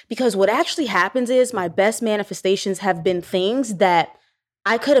this, because what actually happens is my best manifestations have been things that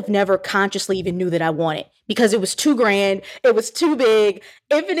I could have never consciously even knew that I wanted, because it was too grand. It was too big.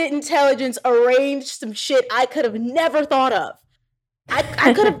 Infinite intelligence arranged some shit I could have never thought of.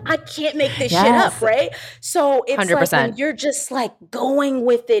 I can't make this shit up, right? So it's 100%. Like when you're just like going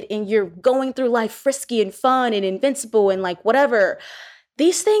with it and you're going through life frisky and fun and invincible and like whatever,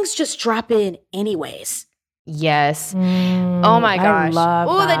 these things just drop in anyways. Yes. Oh my gosh.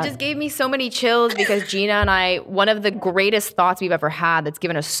 Oh, that just gave me so many chills, because Gina and I, one of the greatest thoughts we've ever had that's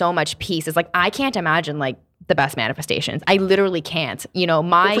given us so much peace is like, I can't imagine like the best manifestations. I literally can't.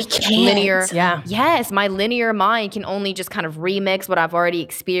 My my linear mind can only just kind of remix what I've already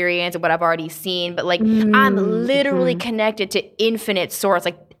experienced and what I've already seen. But like, I'm literally connected to infinite source.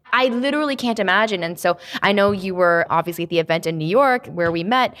 Like, I literally can't imagine. And so I know you were obviously at the event in New York where we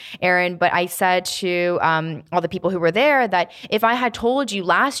met, Erin, but I said to all the people who were there that if I had told you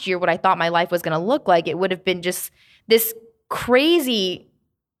last year what I thought my life was going to look like, it would have been just this crazy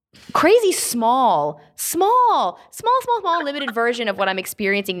small limited version of what I'm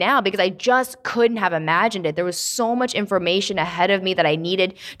experiencing now, because I just couldn't have imagined it. There was so much information ahead of me that I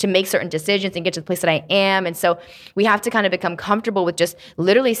needed to make certain decisions and get to the place that I am. And so we have to kind of become comfortable with just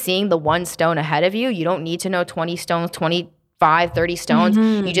literally seeing the one stone ahead of you. You don't need to know 20 stones, 25, 30 stones.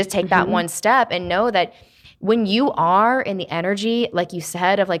 You just take that one step and know that when you are in the energy, like you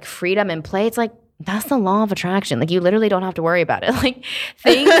said, of like freedom and play, it's like, that's the law of attraction. Like, you literally don't have to worry about it. Like,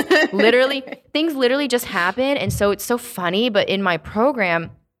 things literally just happen. And so it's so funny. But in my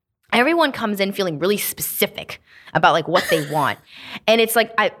program, everyone comes in feeling really specific about like what they want. And it's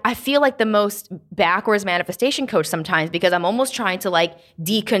like, I feel like the most backwards manifestation coach sometimes, because I'm almost trying to like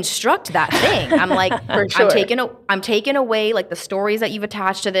deconstruct that thing. I'm like, I'm taking away like the stories that you've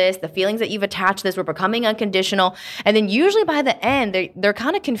attached to this, the feelings that you've attached to this. We're becoming unconditional. And then usually by the end, they're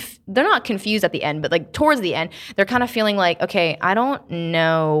kind of, they're not confused at the end, but like towards the end, they're kind of feeling like, okay, I don't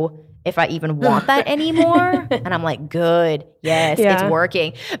know if I even want that anymore. And I'm like, good. Yes, it's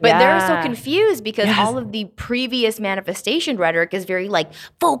working. But they're so confused because all of the previous manifestation rhetoric is very like,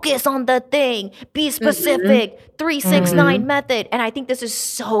 focus on the thing, be specific, 3-6-9 method. And I think this is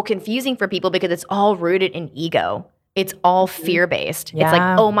so confusing for people because it's all rooted in ego. It's all fear-based. It's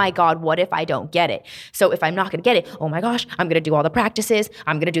like, oh my God, what if I don't get it? So if I'm not going to get it, oh my gosh, I'm going to do all the practices.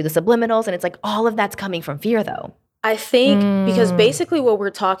 I'm going to do the subliminals. And it's like, all of that's coming from fear though. I think because basically what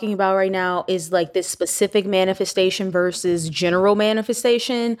we're talking about right now is like this specific manifestation versus general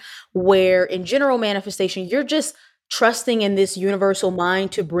manifestation, where in general manifestation, you're just trusting in this universal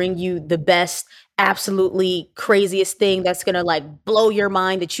mind to bring you the best, absolutely craziest thing that's going to like blow your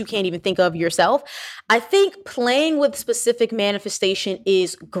mind that you can't even think of yourself. I think playing with specific manifestation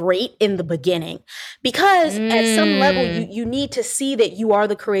is great in the beginning because at some level you need to see that you are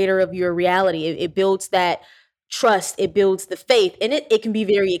the creator of your reality. It builds that trust, it builds the faith, and it can be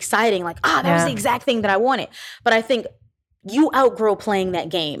very exciting. Like, that was the exact thing that I wanted. But I think you outgrow playing that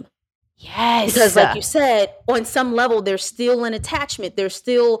game. Yes. Because like you said, on some level, there's still an attachment. There's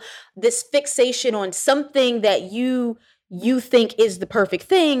still this fixation on something that you think is the perfect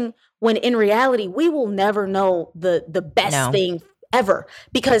thing, when in reality, we will never know the best thing ever,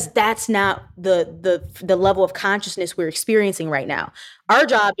 because that's not the level of consciousness we're experiencing right now. Our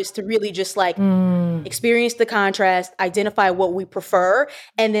job is to really just like experience the contrast, identify what we prefer,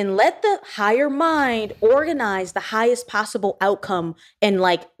 and then let the higher mind organize the highest possible outcome and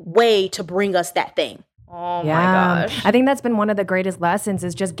like way to bring us that thing. Oh my gosh. I think that's been one of the greatest lessons,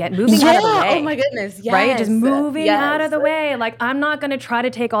 is just moving out of the way. Oh my goodness. Yes. Right? Just moving out of the way. Like, I'm not going to try to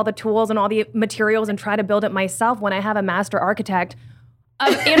take all the tools and all the materials and try to build it myself when I have a master architect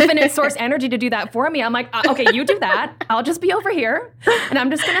of infinite source energy to do that for me. I'm like, okay, you do that. I'll just be over here and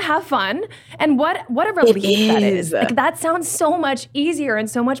I'm just going to have fun. And what a relief that is. Like, that sounds so much easier and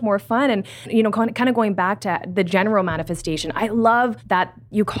so much more fun. And, you know, kind of going back to the general manifestation, I love that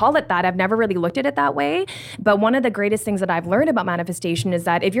you call it that. I've never really looked at it that way. But one of the greatest things that I've learned about manifestation is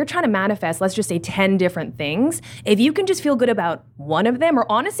that if you're trying to manifest, let's just say 10 different things, if you can just feel good about one of them, or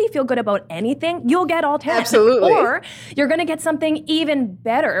honestly feel good about anything, you'll get all 10. Absolutely. Or you're going to get something even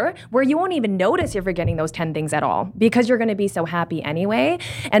better where you won't even notice if you're getting those 10 things at all, because you're going to be so happy anyway.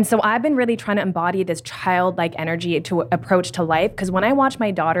 And so I've been really trying to embody this childlike energy to approach to life, because when I watch my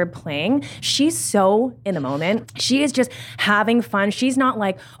daughter playing, she's so in the moment. She is just having fun. She's not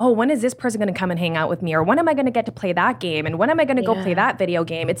like, oh, when is this person going to come and hang out with me? Or when am I going to get to play that game? And when am I going to go play that video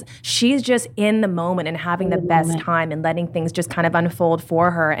game? She's just in the moment and having the best time and letting things just kind of unfold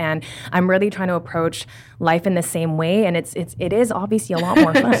for her. And I'm really trying to approach life in the same way. And it is obviously a lot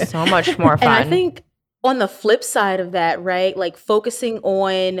more fun. So much more fun. And I think on the flip side of that, right? Like focusing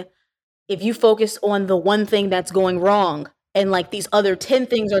on, if you focus on the one thing that's going wrong and like these other 10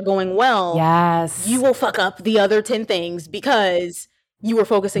 things are going well, yes, you will fuck up the other 10 things because you were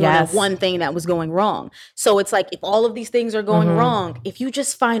focusing on that one thing that was going wr's. So it's like, if all of these things are going wrong, if you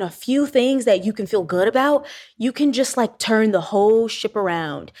just find a few things that you can feel good about, you can just like turn the whole ship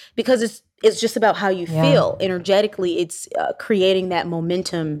around, because it's just about how you feel energetically. It's creating that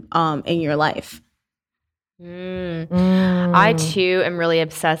momentum in your life. I too am really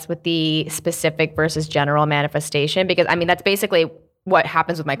obsessed with the specific versus general manifestation, because I mean, that's basically what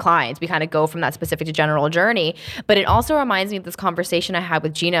happens with my clients. We kind of go from that specific to general journey. But it also reminds me of this conversation I had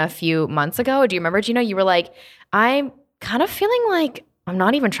with Gina a few months ago. Do you remember, Gina? You were like, I'm kind of feeling like I'm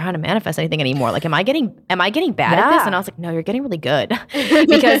not even trying to manifest anything anymore. Like, am I getting bad at this? And I was like, no, you're getting really good.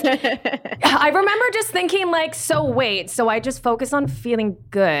 Because I remember just thinking like, so I just focus on feeling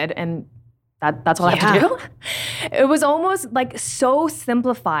good, and that's all I have to do. It was almost like so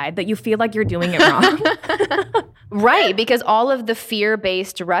simplified that you feel like you're doing it wrong. Right, because all of the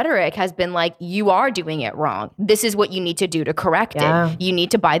fear-based rhetoric has been like, you are doing it wrong. This is what you need to do to correct it. You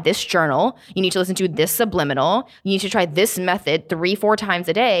need to buy this journal. You need to listen to this subliminal. You need to try this method 3-4 times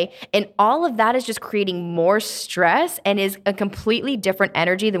a day. And all of that is just creating more stress and is a completely different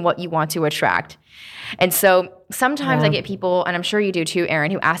energy than what you want to attract. And so sometimes I get people, and I'm sure you do too,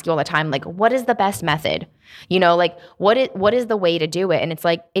 Erin, who ask you all the time, like, what is the best method? You know, like, what is the way to do it? And it's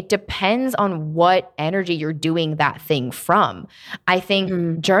like, it depends on what energy you're doing that thing from. I think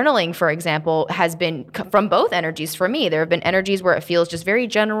journaling, for example, has been from both energies for me. There have been energies where it feels just very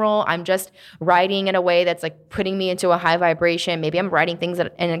general. I'm just writing in a way that's like putting me into a high vibration. Maybe I'm writing things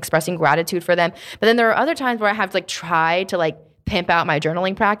and expressing gratitude for them. But then there are other times where I have to like try to like pimp out my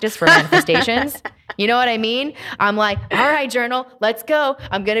journaling practice for manifestations. You know what I mean? I'm like, all right, journal, let's go.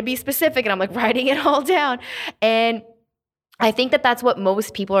 I'm going to be specific. And I'm like writing it all down. And I think that that's what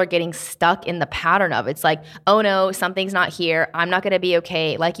most people are getting stuck in the pattern of. It's like, oh no, something's not here. I'm not going to be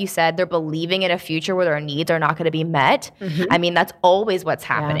okay. Like you said, they're believing in a future where their needs are not going to be met. I mean, that's always what's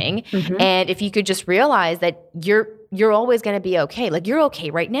happening. And if you could just realize that you're always going to be okay. Like, you're okay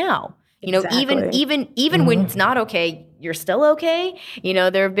right now. You know, even when it's not okay, you're still okay. You know,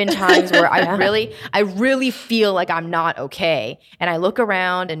 there have been times where I really feel like I'm not okay. And I look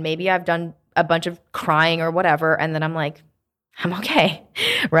around and maybe I've done a bunch of crying or whatever. And then I'm like, I'm okay.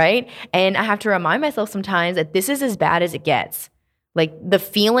 Right. And I have to remind myself sometimes that this is as bad as it gets. Like, the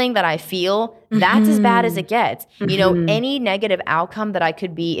feeling that I feel, that's as bad as it gets. You know, any negative outcome that I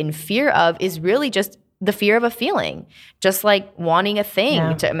could be in fear of is really just the fear of a feeling, just like wanting a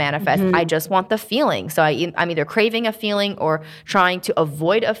thing to manifest. I just want the feeling. So I'm either craving a feeling or trying to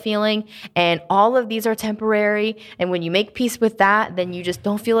avoid a feeling. And all of these are temporary. And when you make peace with that, then you just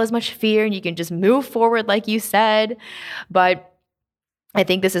don't feel as much fear and you can just move forward, like you said. But I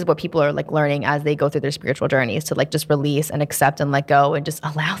think this is what people are like learning as they go through their spiritual journeys, to like just release and accept and let go and just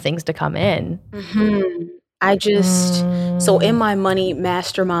allow things to come in. So in my money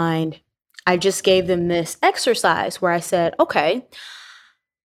mastermind, I just gave them this exercise where I said, okay,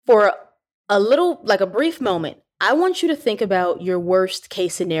 for a little, like a brief moment, I want you to think about your worst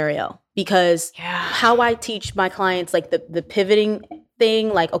case scenario, because how I teach my clients, like the pivoting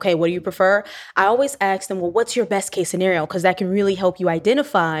thing, like, okay, what do you prefer? I always ask them, well, what's your best case scenario? Because that can really help you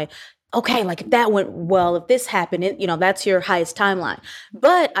identify, okay, like if that went well, if this happened, that's your highest timeline.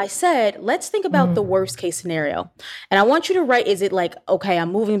 But I said, let's think about the worst case scenario. And I want you to write, is it like, okay,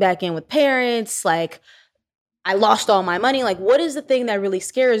 I'm moving back in with parents, like I lost all my money. Like, what is the thing that really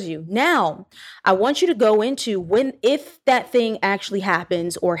scares you? Now, I want you to go into if that thing actually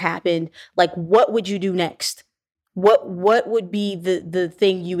happens or happened, like, what would you do next? What would be the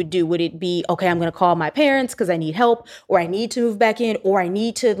thing you would do? Would it be, okay, I'm going to call my parents because I need help, or I need to move back in, or I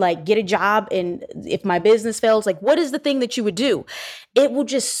need to like get a job, and if my business fails, like, what is the thing that you would do? It will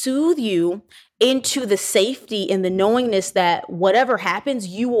just soothe you into the safety and the knowingness that whatever happens,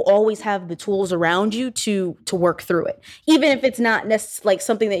 you will always have the tools around you to work through it. Even if it's not like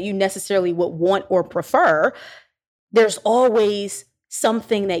something that you necessarily would want or prefer, there's always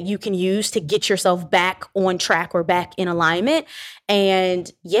something that you can use to get yourself back on track or back in alignment. And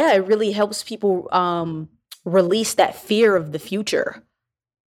yeah, it really helps people release that fear of the future.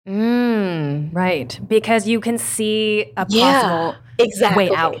 Right. Because you can see a possible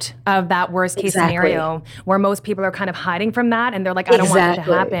way out of that worst case scenario, where most people are kind of hiding from that, and they're like, I don't want that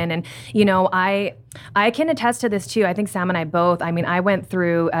to happen. And, I can attest to this too. I think Sam and I both, I went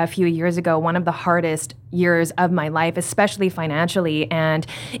through a few years ago, one of the hardest years of my life, especially financially. And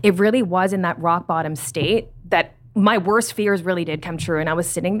it really was in that rock bottom state that my worst fears really did come true. And I was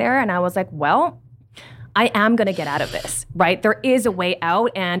sitting there and I was like, well, I am going to get out of this, right? There is a way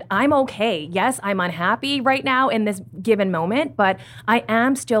out, and I'm okay. Yes, I'm unhappy right now in this given moment, but I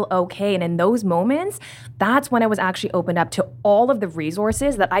am still okay. And in those moments, that's when I was actually opened up to all of the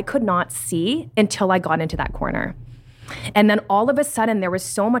resources that I could not see until I got into that corner. And then all of a sudden, there was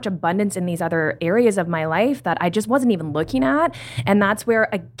so much abundance in these other areas of my life that I just wasn't even looking at. And that's where,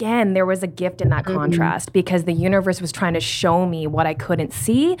 again, there was a gift in that contrast, because the universe was trying to show me what I couldn't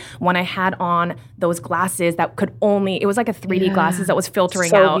see when I had on those glasses that could only, it was like a 3D glasses that was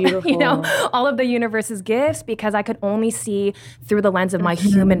filtering out, all of the universe's gifts, because I could only see through the lens of my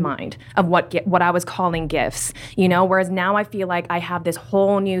human mind of what I was calling gifts, whereas now I feel like I have this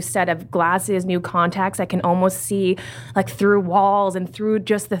whole new set of glasses, new contacts. I can almost see like through walls and through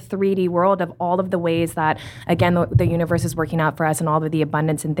just the 3D world of all of the ways that, again, the universe is working out for us, and all of the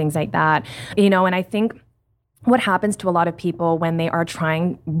abundance and things like that. And I think what happens to a lot of people when they are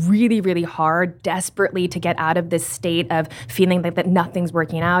trying really, really hard, desperately to get out of this state of feeling like that nothing's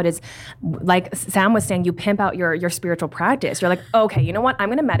working out is, like Sam was saying, you pimp out your spiritual practice. You're like, okay, you know what? I'm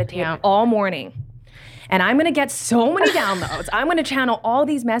going to meditate all morning. And I'm going to get so many downloads. I'm going to channel all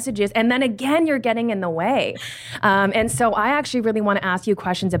these messages. And then again, you're getting in the way. And so I actually really want to ask you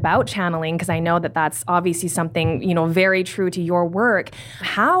questions about channeling, because I know that that's obviously something, very true to your work.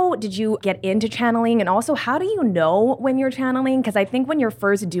 How did you get into channeling? And also, how do you know when you're channeling? Because I think when you're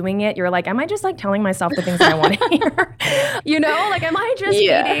first doing it, you're like, am I just like telling myself the things that I want to hear? Like, am I just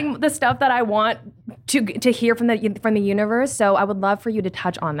feeding the stuff that I want to hear from the universe? So I would love for you to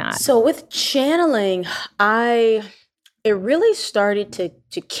touch on that. So with channeling, it really started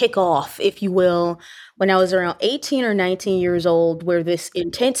to kick off, if you will, when I was around 18 or 19 years old, where this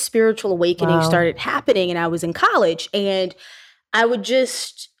intense spiritual awakening started happening, and I was in college, and I would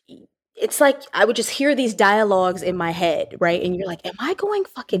just hear these dialogues in my head, right? And you're like, am I going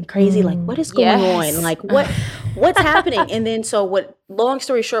fucking crazy? Like, what is going on? Like, what's happening? And then long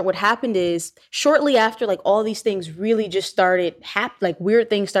story short, what happened is, shortly after like all these things really just started like weird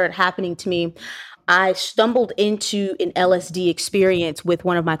things started happening to me, I stumbled into an LSD experience with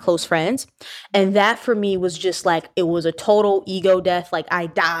one of my close friends. And that for me was just like, it was a total ego death. Like I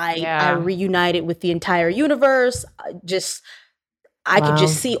died, I reunited with the entire universe. I could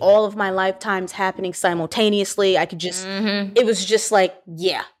just see all of my lifetimes happening simultaneously. I could just, it was just like,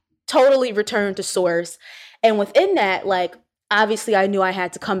 totally returned to source. And within that, like, obviously I knew I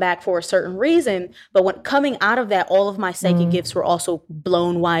had to come back for a certain reason, but when coming out of that, all of my psychic gifts were also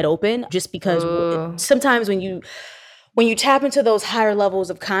blown wide open, just because sometimes when you tap into those higher levels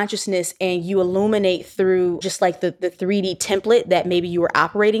of consciousness and you illuminate through just like the 3D template that maybe you were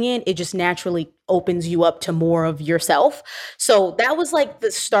operating in, it just naturally opens you up to more of yourself. So that was like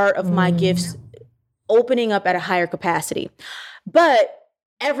the start of my gifts opening up at a higher capacity. But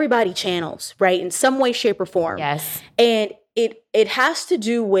everybody channels, right? In some way, shape, or form. Yes. And it has to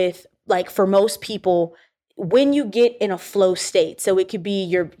do with, like, for most people, when you get in a flow state, so it could be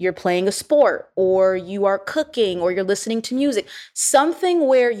you're playing a sport, or you are cooking, or you're listening to music, something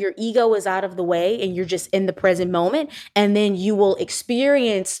where your ego is out of the way and you're just in the present moment, and then you will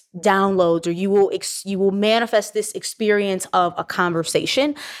experience downloads, or you will manifest this experience of a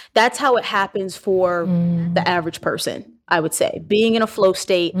conversation. That's how it happens for the average person, I would say, being in a flow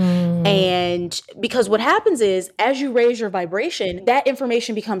state. And because what happens is, as you raise your vibration, that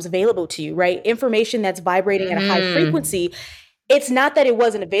information becomes available to you, right? Information that's vibrating at a high frequency. It's not that it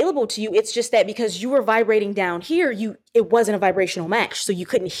wasn't available to you. It's just that because you were vibrating down here, it wasn't a vibrational match. So you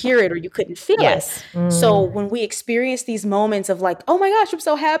couldn't hear it, or you couldn't feel it. So when we experience these moments of like, oh my gosh, I'm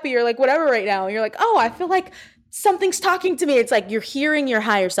so happy, or like whatever right now, and you're like, oh, I feel like something's talking to me. It's like you're hearing your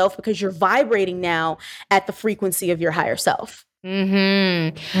higher self because you're vibrating now at the frequency of your higher self. You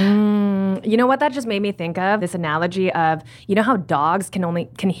know what that just made me think of? This analogy of, you know how dogs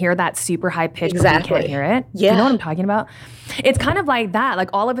can hear that super high pitch, but you can't hear it? Yeah. You know what I'm talking about? It's kind of like that. Like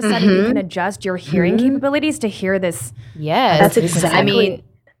all of a sudden you can adjust your hearing capabilities to hear this. Yes. That's exactly. I mean,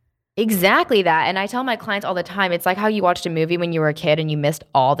 exactly that. And I tell my clients all the time, it's like how you watched a movie when you were a kid and you missed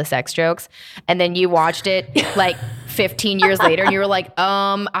all the sex jokes, and then you watched it like 15 years later and you were like,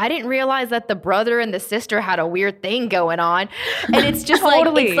 I didn't realize that the brother and the sister had a weird thing going on. And it's just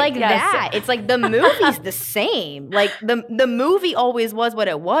Totally. like, it's like that. It's like the movie's the same. Like the movie always was what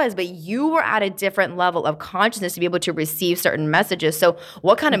it was, but you were at a different level of consciousness to be able to receive certain messages. So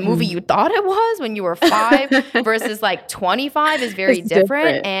what kind of movie you thought it was when you were 5 versus like 25 is very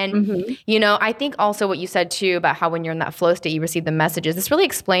different. And, you know, I think also what you said too about how when you're in that flow state, you receive the messages. This really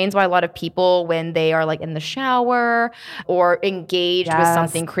explains why a lot of people, when they are like in the shower or engaged with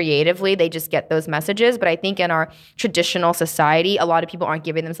something creatively, they just get those messages. But I think in our traditional society, a lot of people aren't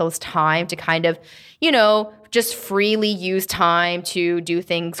giving themselves time to kind of, you know, just freely use time to do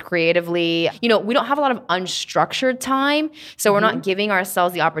things creatively. You know, we don't have a lot of unstructured time, so we're not giving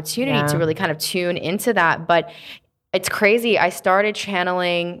ourselves the opportunity to really kind of tune into that. But it's crazy. I started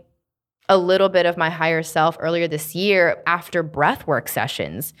channeling a little bit of my higher self earlier this year after breathwork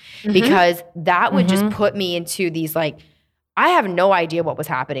sessions, because that would just put me into these like, I have no idea what was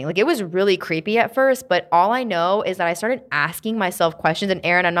happening. Like it was really creepy at first, but all I know is that I started asking myself questions. And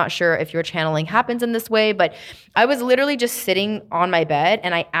Erin, I'm not sure if your channeling happens in this way, but I was literally just sitting on my bed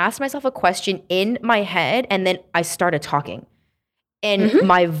and I asked myself a question in my head, and then I started talking. And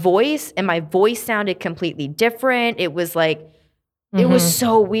my voice sounded completely different. It was like, it was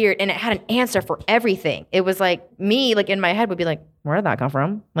so weird, and it had an answer for everything. It was like me, like in my head, would be like, "Where did that come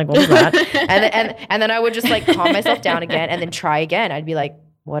from? Like, what was that?" and then I would just like calm myself down again, and then try again. I'd be like,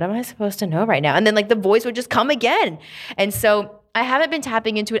 "What am I supposed to know right now?" And then like the voice would just come again. And so I haven't been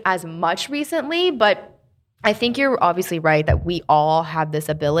tapping into it as much recently, but I think you're obviously right that we all have this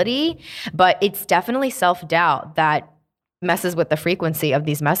ability, but it's definitely self-doubt that messes with the frequency of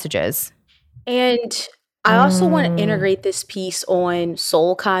these messages. And I also want to integrate this piece on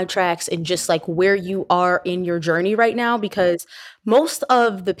soul contracts and just like where you are in your journey right now, because most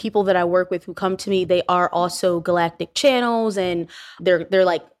of the people that I work with who come to me, they are also galactic channels, and they're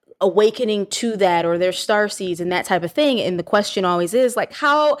like awakening to that, or they're starseeds and that type of thing. And the question always is like,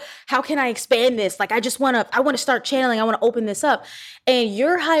 how can I expand this? Like, I want to start channeling. I want to open this up. And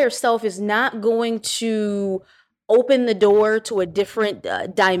your higher self is not going to open the door to a different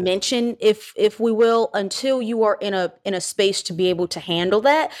dimension, if we will, until you are in a space to be able to handle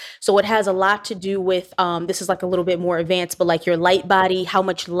that. So it has a lot to do with this is like a little bit more advanced, but like your light body, how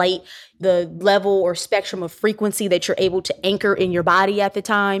much light, the level or spectrum of frequency that you're able to anchor in your body at the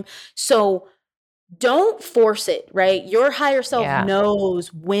time. So don't force it, right? Your higher self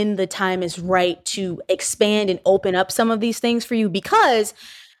knows when the time is right to expand and open up some of these things for you, because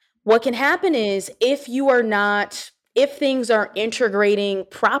what can happen is if things aren't integrating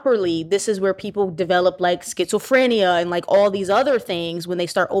properly, this is where people develop like schizophrenia and like all these other things when they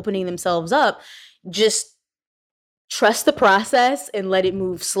start opening themselves up. Just trust the process and let it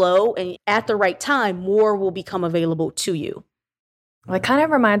move slow. And at the right time, more will become available to you. Well, it kind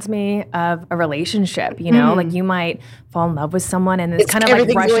of reminds me of a relationship, you know, like you might fall in love with someone and it's kind of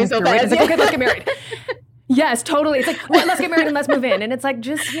like rushing through it. It's like, okay, let's get married. Yes, totally. It's like, well, let's get married and let's move in. And it's like,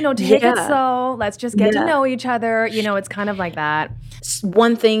 just, you know, take it slow. Let's just get to know each other. You know, it's kind of like that.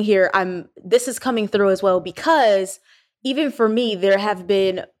 One thing here, this is coming through as well, because even for me, there have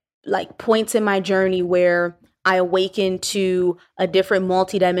been like points in my journey where I awakened to a different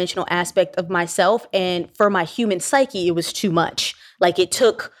multidimensional aspect of myself. And for my human psyche, it was too much. Like it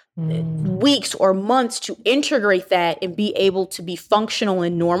took weeks or months to integrate that and be able to be functional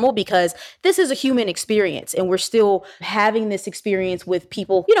and normal, because this is a human experience and we're still having this experience with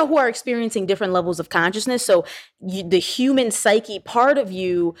people, who are experiencing different levels of consciousness. So the human psyche part of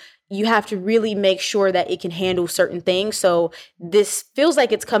you have to really make sure that it can handle certain things. So this feels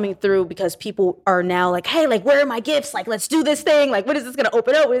like it's coming through because people are now like, hey, like, where are my gifts? Like, let's do this thing. Like, when is this going to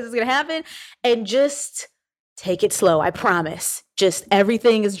open up? When is this going to happen? And just take it slow. I promise. Just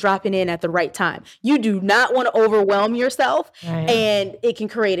everything is dropping in at the right time. You do not want to overwhelm yourself, and it can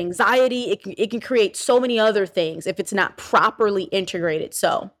create anxiety. It can create so many other things if it's not properly integrated.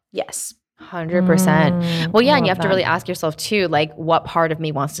 So yes. 100%. Well, yeah. And you have to really ask yourself too, like, what part of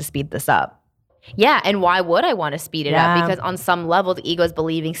me wants to speed this up? Yeah. And why would I want to speed it up? Because on some level, the ego is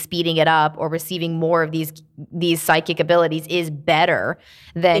believing speeding it up or receiving more of these psychic abilities is better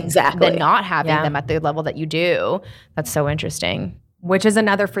than not having them at the level that you do. That's so interesting. Which is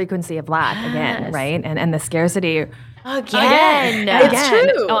another frequency of lack again, right? And the scarcity. Again. It's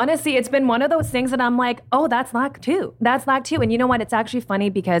true. Honestly, it's been one of those things that I'm like, oh, that's lack too. That's lack too. And you know what? It's actually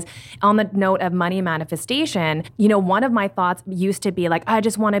funny because on the note of money manifestation, one of my thoughts used to be like, I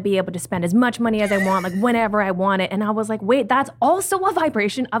just want to be able to spend as much money as I want, like whenever I want it. And I was like, wait, that's also a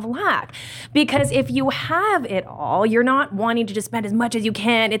vibration of lack. Because if you have it all, you're not wanting to just spend as much as you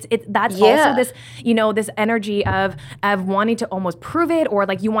can. That's also this, this energy of wanting to almost prove it, or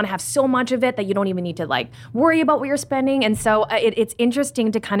like you want to have so much of it that you don't even need to like worry about what you're spending. And so it's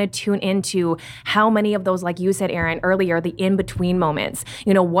interesting to kind of tune into how many of those, like you said, Erin, earlier, the in-between moments,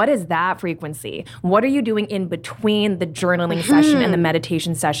 what is that frequency? What are you doing in between the journaling session and the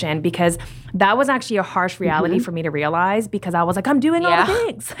meditation session? Because that was actually a harsh reality for me to realize, because I was like, I'm doing all the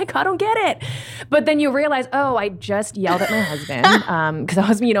things. Like, I don't get it. But then you realize, oh, I just yelled at my husband because I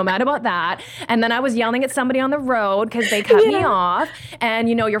was, mad about that. And then I was yelling at somebody on the road because they cut me off. And,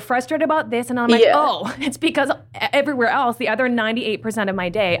 you're frustrated about this. And I'm like, oh, it's because everywhere else, the other 98% of my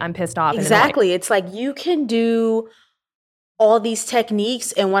day, I'm pissed off. Exactly. It's like you can do all these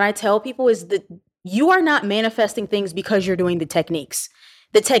techniques. And what I tell people is that you are not manifesting things because you're doing the techniques.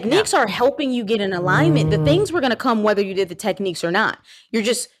 The techniques are helping you get in alignment. The things were going to come whether you did the techniques or not. You're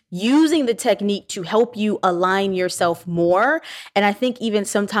just using the technique to help you align yourself more. And I think even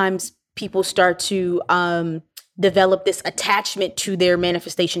sometimes people start to develop this attachment to their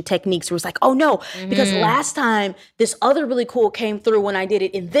manifestation techniques where it's like, oh no, because last time this other really cool came through when I did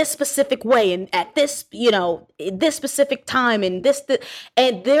it in this specific way and at this, in this specific time and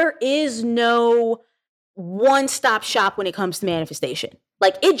and there is no one-stop shop when it comes to manifestation.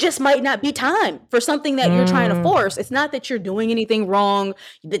 Like, it just might not be time for something that you're trying to force. It's not that you're doing anything wrong.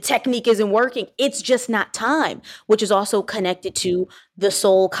 The technique isn't working. It's just not time, which is also connected to the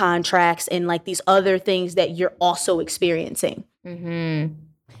soul contracts and like these other things that you're also experiencing.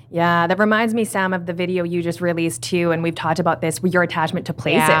 Yeah, that reminds me, Sam, of the video you just released too, and we've talked about this, your attachment to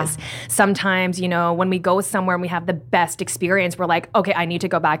places. Yeah. Sometimes, when we go somewhere and we have the best experience, we're like, okay, I need to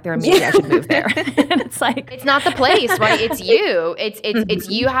go back there and maybe I should move there. And it's like, it's not the place, right? It's you. It's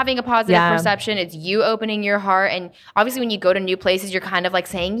you having a positive perception. It's you opening your heart. And obviously when you go to new places, you're kind of like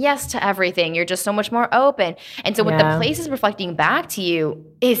saying yes to everything. You're just so much more open. And so what the place is reflecting back to you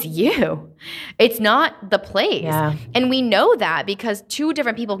is you. It's not the place. Yeah. And we know that because two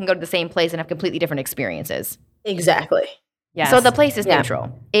different people can go to the same place and have completely different experiences. Exactly. Yes. So the place is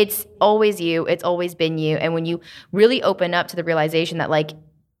neutral. It's always you. It's always been you. And when you really open up to the realization that like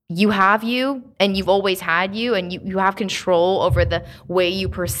you have you and you've always had you and you have control over the way you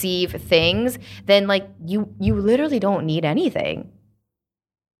perceive things, then like you literally don't need anything.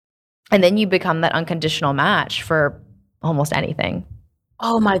 And then you become that unconditional match for almost anything.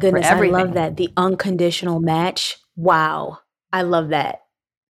 Oh my goodness. I love that. The unconditional match. Wow. I love that.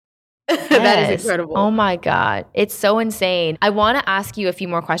 Yes. That is incredible. Oh my God. It's so insane. I want to ask you a few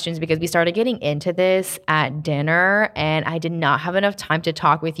more questions because we started getting into this at dinner and I did not have enough time to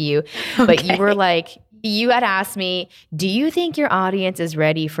talk with you. But you were like, you had asked me, do you think your audience is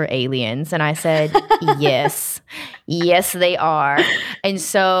ready for aliens? And I said, yes. Yes, they are. And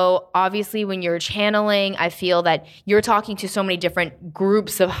so obviously when you're channeling, I feel that you're talking to so many different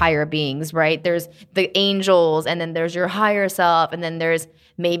groups of higher beings, right? There's the angels, and then there's your higher self, and then there's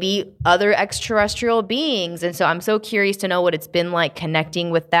maybe other extraterrestrial beings. And so I'm so curious to know what it's been like connecting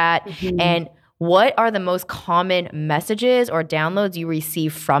with that. And what are the most common messages or downloads you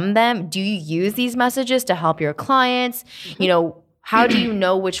receive from them? Do you use these messages to help your clients? How do you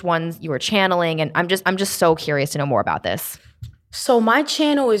know which ones you are channeling? And I'm just so curious to know more about this. So my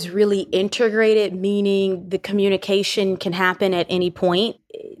channel is really integrated, meaning the communication can happen at any point.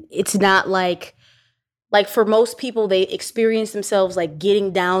 It's not like like for most people, they experience themselves like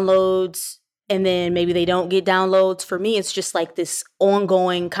getting downloads and then maybe they don't get downloads. For me, it's just like this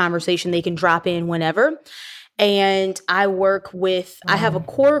ongoing conversation they can drop in whenever. And I have a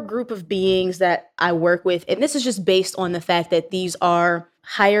core group of beings that I work with. And this is just based on the fact that these are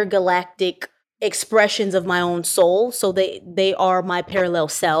higher galactic expressions of my own soul. So they are my parallel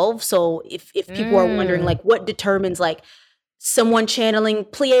selves. So if people are wondering like what determines like someone channeling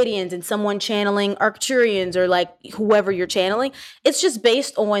Pleiadians and someone channeling Arcturians or like whoever you're channeling, it's just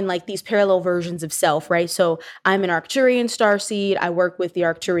based on like these parallel versions of self, right? So I'm an Arcturian starseed. I work with the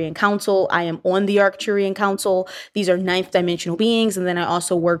Arcturian Council. I am on the Arcturian Council. These are 9th dimensional beings. And then I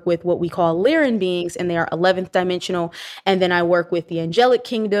also work with what we call Lyran beings, and they are 11th dimensional. And then I work with the Angelic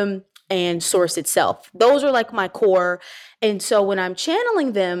Kingdom and Source itself. Those are like my core. And so when I'm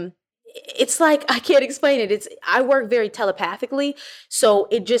channeling them, it's like, I can't explain it. I work very telepathically. So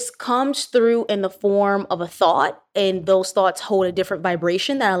it just comes through in the form of a thought, and those thoughts hold a different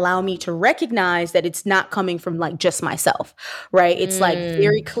vibration that allow me to recognize that it's not coming from like just myself, right? It's like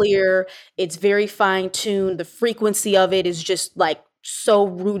very clear. It's very fine tuned. The frequency of it is just like so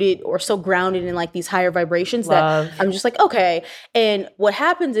rooted or so grounded in like these higher vibrations that I'm just like, okay. And what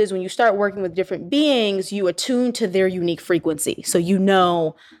happens is when you start working with different beings, you attune to their unique frequency. So you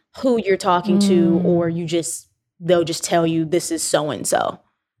know who you're talking to, or they'll just tell you this is so-and-so.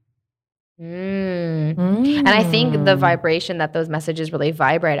 And I think the vibration that those messages really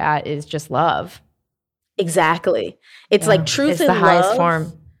vibrate at is just love. Exactly. It's like truth and the highest love,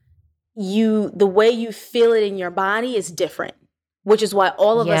 form. The way you feel it in your body is different, which is why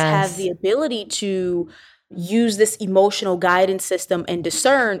all of us have the ability to use this emotional guidance system and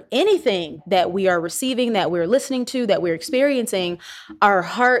discern anything that we are receiving, that we're listening to, that we're experiencing. Our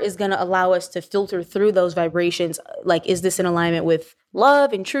heart is going to allow us to filter through those vibrations. Like, is this in alignment with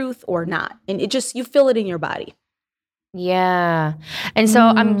love and truth or not? And you feel it in your body. Yeah. And so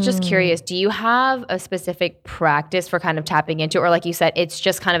I'm just curious, do you have a specific practice for kind of tapping into, or like you said, it's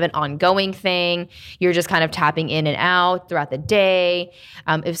just kind of an ongoing thing? You're just kind of tapping in and out throughout the day.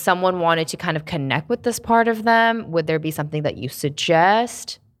 If someone wanted to kind of connect with this part of them, would there be something that you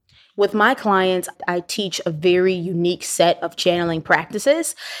suggest? With my clients, I teach a very unique set of channeling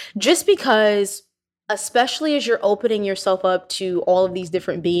practices, just because, especially as you're opening yourself up to all of these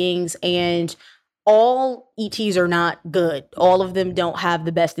different beings, and all ETs are not good. All of them don't have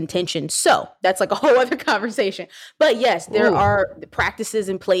the best intentions. So that's like a whole other conversation. But yes, there are practices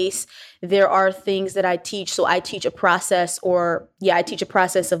in place. There are things that I teach. So I teach a process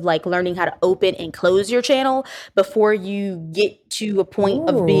of like learning how to open and close your channel before you get to a point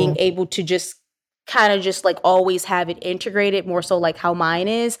of being able to just kind of just like always have it integrated, more so like how mine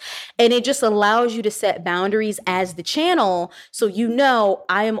is. And it just allows you to set boundaries as the channel. So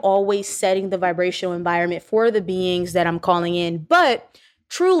I am always setting the vibrational environment for the beings that I'm calling in. But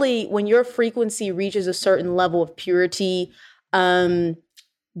truly, when your frequency reaches a certain level of purity,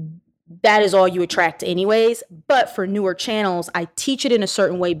 that is all you attract anyways. But for newer channels, I teach it in a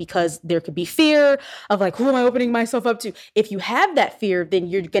certain way because there could be fear of like, who am I opening myself up to? If you have that fear, then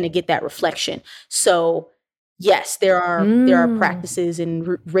you're going to get that reflection. So yes, there are practices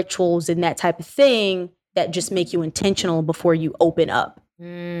and rituals and that type of thing that just make you intentional before you open up.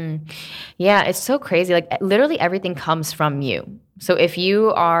 Yeah, it's so crazy. Like literally everything comes from you. So if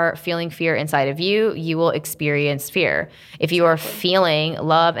you are feeling fear inside of you, you will experience fear. If you are feeling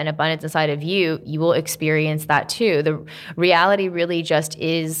love and abundance inside of you, you will experience that too. The reality really just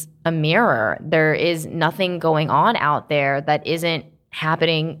is a mirror. There is nothing going on out there that isn't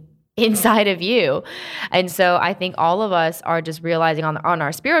happening inside of you. And so I think all of us are just realizing on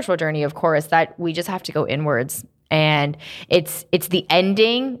our spiritual journey, of course, that we just have to go inwards. And it's the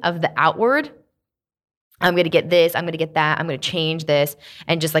ending of the outward. I'm going to get this, I'm going to get that, I'm going to change this,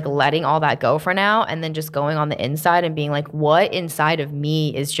 and just like letting all that go for now, and then just going on the inside and being like, what inside of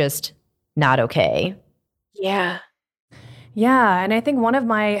me is just not okay? Yeah. Yeah, and I think one of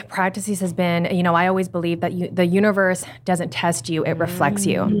my practices has been, I always believe that the universe doesn't test you, it reflects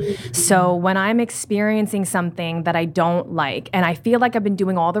you. So when I'm experiencing something that I don't like, and I feel like I've been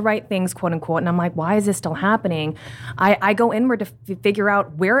doing all the right things, quote unquote, and I'm like, why is this still happening? I go inward to figure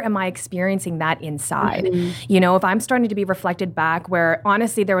out, where am I experiencing that inside? If I'm starting to be reflected back, where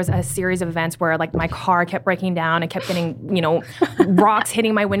honestly there was a series of events where like my car kept breaking down, I kept getting, rocks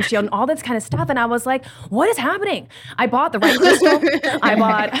hitting my windshield and all this kind of stuff. And I was like, what is happening? I bought the right crystal. I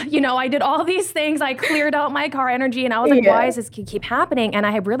bought, I did all these things. I cleared out my car energy, and I was like, why does this keep happening? And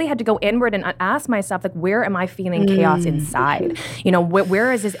I really had to go inward and ask myself, like, where am I feeling chaos inside?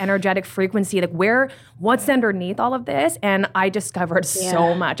 Where is this energetic frequency? Like, what's underneath all of this? And I discovered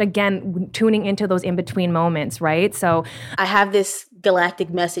so much. Again, tuning into those in-between moments, right? So I have this galactic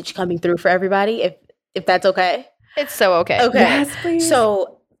message coming through for everybody, if that's okay. It's so okay. Okay. Yes, please.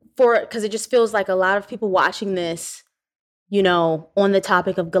 So because it just feels like a lot of people watching this, on the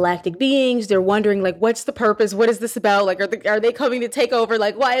topic of galactic beings, they're wondering, like, what's the purpose? What is this about? Like, are they coming to take over?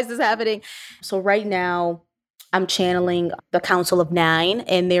 Like, why is this happening? So right now, I'm channeling the Council of Nine,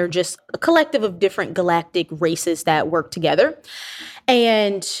 and they're just a collective of different galactic races that work together.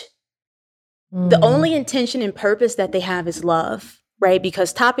 And the only intention and purpose that they have is love, right?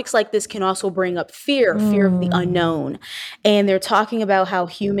 Because topics like this can also bring up fear of the unknown. And they're talking about how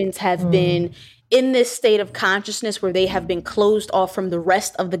humans have been in this state of consciousness where they have been closed off from the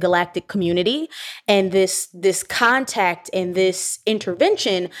rest of the galactic community. And this contact and this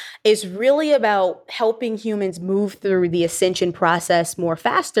intervention is really about helping humans move through the ascension process more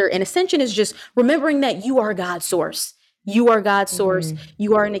faster. And ascension is just remembering that you are God's source. You are God's source.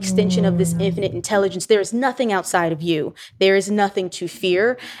 You are an extension of this infinite intelligence. There is nothing outside of you. There is nothing to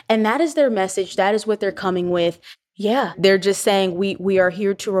fear. And that is their message. That is what they're coming with. Yeah, they're just saying we are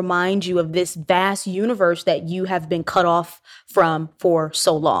here to remind you of this vast universe that you have been cut off from for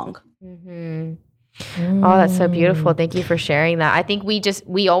so long. Mm-hmm. Oh, that's so beautiful. Thank you for sharing that. I think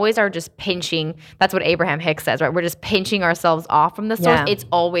we always are just pinching. That's what Abraham Hicks says, right? We're just pinching ourselves off from the source. Yeah. It's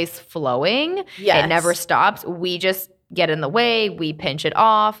always flowing. Yes. It never stops. We just get in the way, we pinch it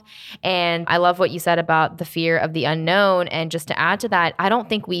off. And I love what you said about the fear of the unknown. And just to add to that, I don't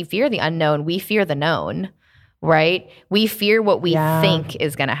think we fear the unknown. We fear the known. Right? We fear what we think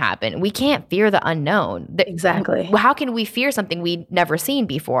is going to happen. We can't fear the unknown. Exactly. How can we fear something we've never seen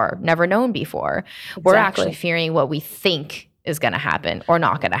before, never known before? Exactly. We're actually fearing what we think is going to happen or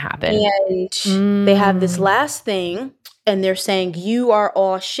not going to happen. And they have this last thing, and they're saying you are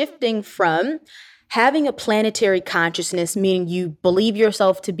all shifting from having a planetary consciousness, meaning you believe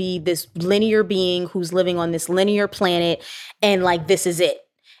yourself to be this linear being who's living on this linear planet, and like, this is it.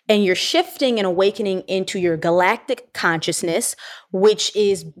 And you're shifting and awakening into your galactic consciousness, which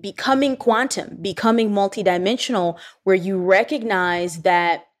is becoming quantum, becoming multidimensional, where you recognize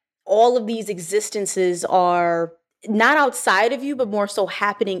that all of these existences are not outside of you, but more so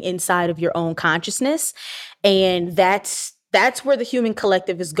happening inside of your own consciousness. And that's where the human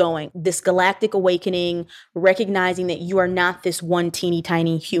collective is going. This galactic awakening, recognizing that you are not this one teeny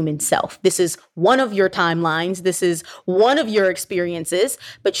tiny human self. This is one of your timelines. This is one of your experiences,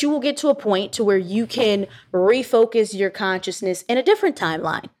 but you will get to a point to where you can refocus your consciousness in a different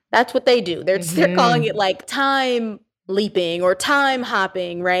timeline. That's what they do. They're calling it like time leaping or time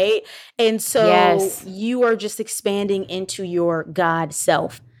hopping, right? And so you are just expanding into your God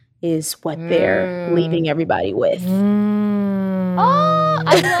self is what they're leaving everybody with. Oh,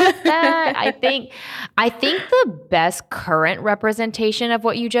 I love that. I think the best current representation of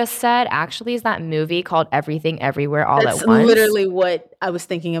what you just said actually is that movie called Everything Everywhere All at Once. That's literally what I was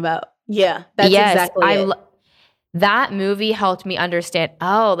thinking about. Yeah, that's exactly it. That movie helped me understand,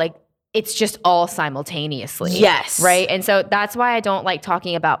 like it's just all simultaneously. Yes. Right? And so that's why I don't like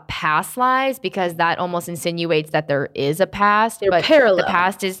talking about past lives, because that almost insinuates that there is a past. They're parallel. The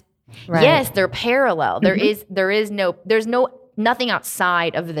past is yes, they're parallel. There's nothing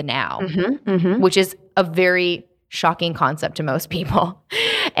outside of the now, which is a very shocking concept to most people.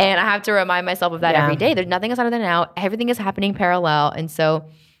 And I have to remind myself of that every day. There's nothing outside of the now. Everything is happening parallel. And so,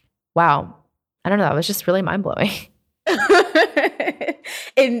 wow, I don't know. That was just really mind-blowing.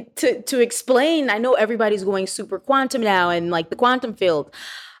 And to explain, I know everybody's going super quantum now and like the quantum field.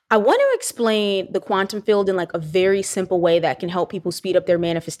 I want to explain the quantum field in like a very simple way that can help people speed up their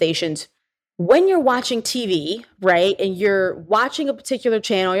manifestations. When you're watching TV, right, and you're watching a particular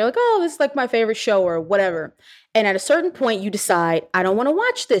channel, you're like, oh, this is like my favorite show or whatever. And at a certain point, you decide, I don't want to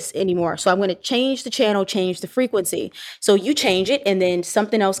watch this anymore. So I'm going to change the channel, change the frequency. So you change it, and then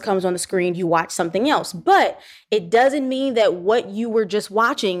something else comes on the screen. You watch something else. But it doesn't mean that what you were just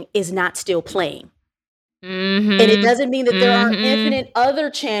watching is not still playing. And it doesn't mean that there aren't infinite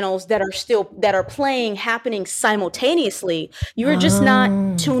other channels that are playing, happening simultaneously. You are just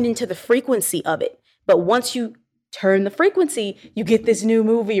not tuned into the frequency of it. But once you turn the frequency, you get this new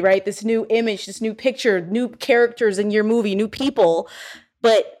movie, right? This new image, this new picture, new characters in your movie, new people.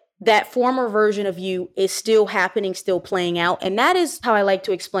 But that former version of you is still happening, still playing out. And that is how I like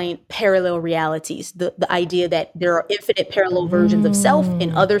to explain parallel realities. The idea that there are infinite parallel versions of self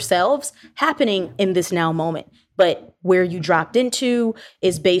and other selves happening in this now moment. But where you dropped into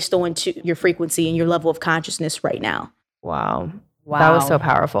is based on your frequency and your level of consciousness right now. Wow. That was so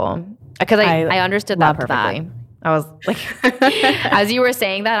powerful. Because I understood that perfectly. I was like, as you were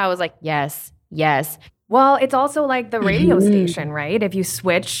saying that, I was like, yes. Well, it's also like the radio station, right? If you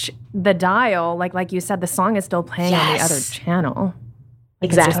switch the dial, like you said, the song is still playing on the other channel.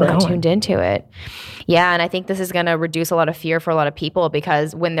 Exactly. Tuned into it. Yeah. And I think this is going to reduce a lot of fear for a lot of people,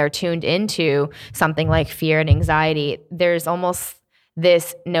 because when they're tuned into something like fear and anxiety, there's almost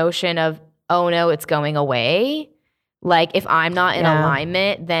this notion of, oh no, it's going away. Like, if I'm not in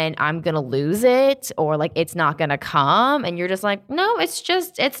alignment, then I'm going to lose it, or like it's not going to come. And you're just like, no, it's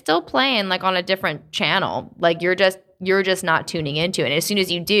still playing like on a different channel. Like you're just not tuning into it. And as soon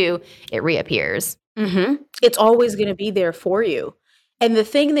as you do, it reappears. It's always going to be there for you. And the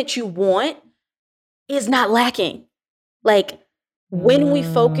thing that you want is not lacking. Like when we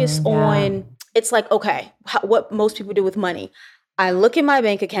focus on, it's like, okay, what most people do with money. I look in my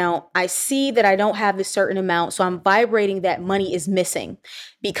bank account, I see that I don't have this certain amount, so I'm vibrating that money is missing.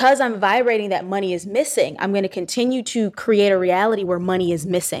 Because I'm vibrating that money is missing, I'm going to continue to create a reality where money is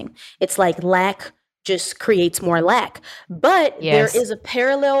missing. It's like lack just creates more lack. But there is a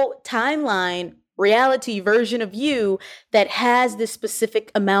parallel timeline, reality version of you that has this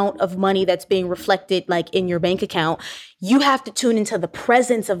specific amount of money that's being reflected like in your bank account. You have to tune into the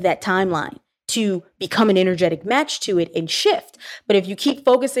presence of that timeline to become an energetic match to it and shift. But if you keep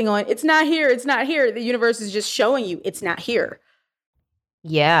focusing on, it's not here, the universe is just showing you it's not here.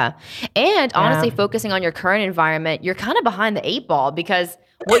 Yeah. And honestly, focusing on your current environment, you're kind of behind the 8 ball, because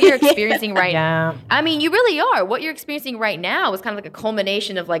what you're experiencing I mean, you really are. What you're experiencing right now is kind of like a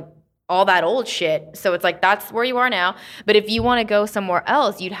culmination of like all that old shit. So it's like, that's where you are now. But if you want to go somewhere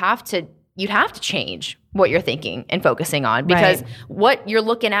else, you'd have to change what you're thinking and focusing on, because what you're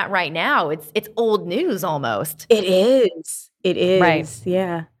looking at right now, it's old news almost. It is. Right.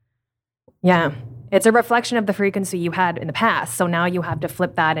 Yeah. Yeah. It's a reflection of the frequency you had in the past. So now you have to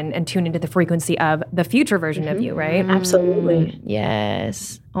flip that and tune into the frequency of the future version of you, right? Absolutely.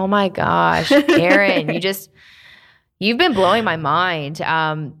 Yes. Oh my gosh. Erin, you've been blowing my mind.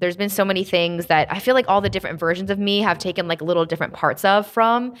 There's been so many things that I feel like all the different versions of me have taken like little different parts of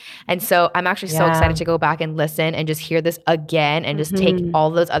from. And so I'm actually so excited to go back and listen and just hear this again and just take all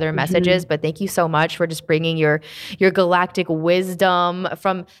those other messages. But thank you so much for just bringing your galactic wisdom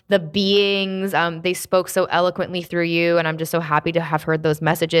from the beings. They spoke so eloquently through you. And I'm just so happy to have heard those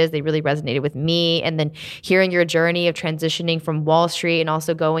messages. They really resonated with me. And then hearing your journey of transitioning from Wall Street and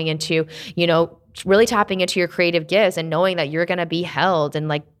also going into, really tapping into your creative gifts and knowing that you're going to be held and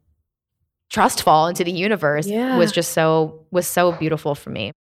like trustful into the universe was so beautiful for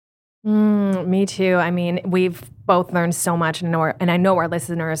me. Me too. I mean, we've both learned so much, and I know our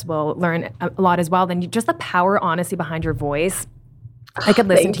listeners will learn a lot as well. Then just the power, honestly, behind your voice. I could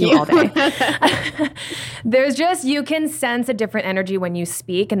listen to you all day. You can sense a different energy when you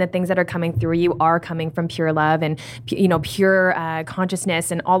speak, and the things that are coming through you are coming from pure love and, pure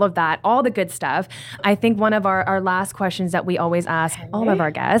consciousness and all of that, all the good stuff. I think one of our last questions that we always ask all of our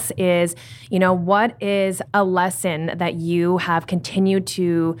guests is, what is a lesson that you have continued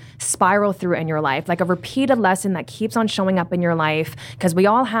to spiral through in your life? Like a repeated lesson that keeps on showing up in your life, because we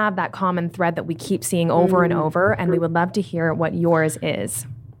all have that common thread that we keep seeing over and over, and we would love to hear what yours is.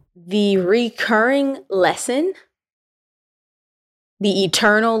 The recurring lesson, the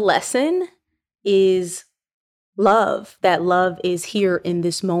eternal lesson is love. That love is here in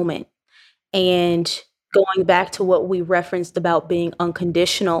this moment. And going back to what we referenced about being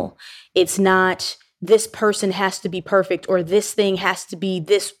unconditional, it's not this person has to be perfect or this thing has to be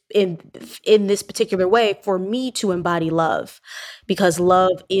this in this particular way for me to embody love, because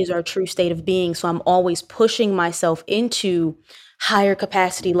love is our true state of being. So I'm always pushing myself into higher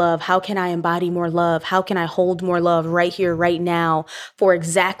capacity love. How can I embody more love? How can I hold more love right here, right now, for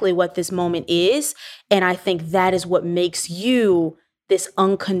exactly what this moment is? And I think that is what makes you this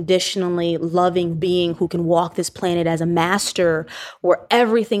unconditionally loving being who can walk this planet as a master, where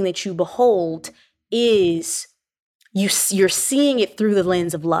everything that you behold is you're seeing it through the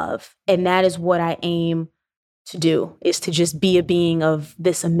lens of love. And that is what I aim to do, is to just be a being of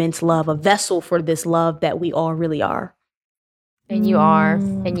this immense love, a vessel for this love that we all really are. And you are.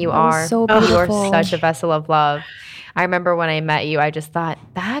 And you are. So beautiful. You're such a vessel of love. I remember when I met you, I just thought,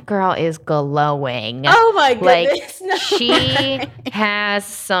 that girl is glowing. Oh my goodness. Like, she has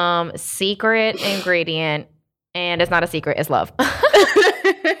some secret ingredient, and it's not a secret, it's love.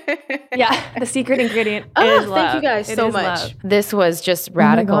 Yeah, the secret ingredient is love. Thank you guys so much. Love. This was just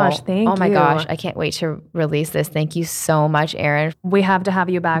radical. Oh my gosh, I can't wait to release this. Thank you so much, Erin. We have to have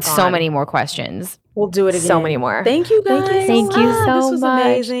you back on. So many more questions. We'll do it again. So many more. Thank you guys. Thank you so This was much.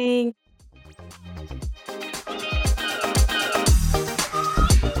 amazing.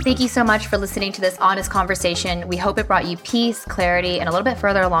 Thank you so much for listening to this honest conversation. We hope it brought you peace, clarity, and a little bit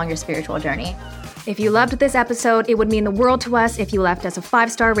further along your spiritual journey. If you loved this episode, it would mean the world to us if you left us a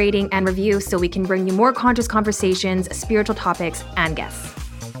 5-star rating and review so we can bring you more conscious conversations, spiritual topics, and guests.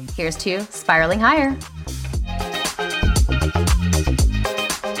 Here's to spiraling higher.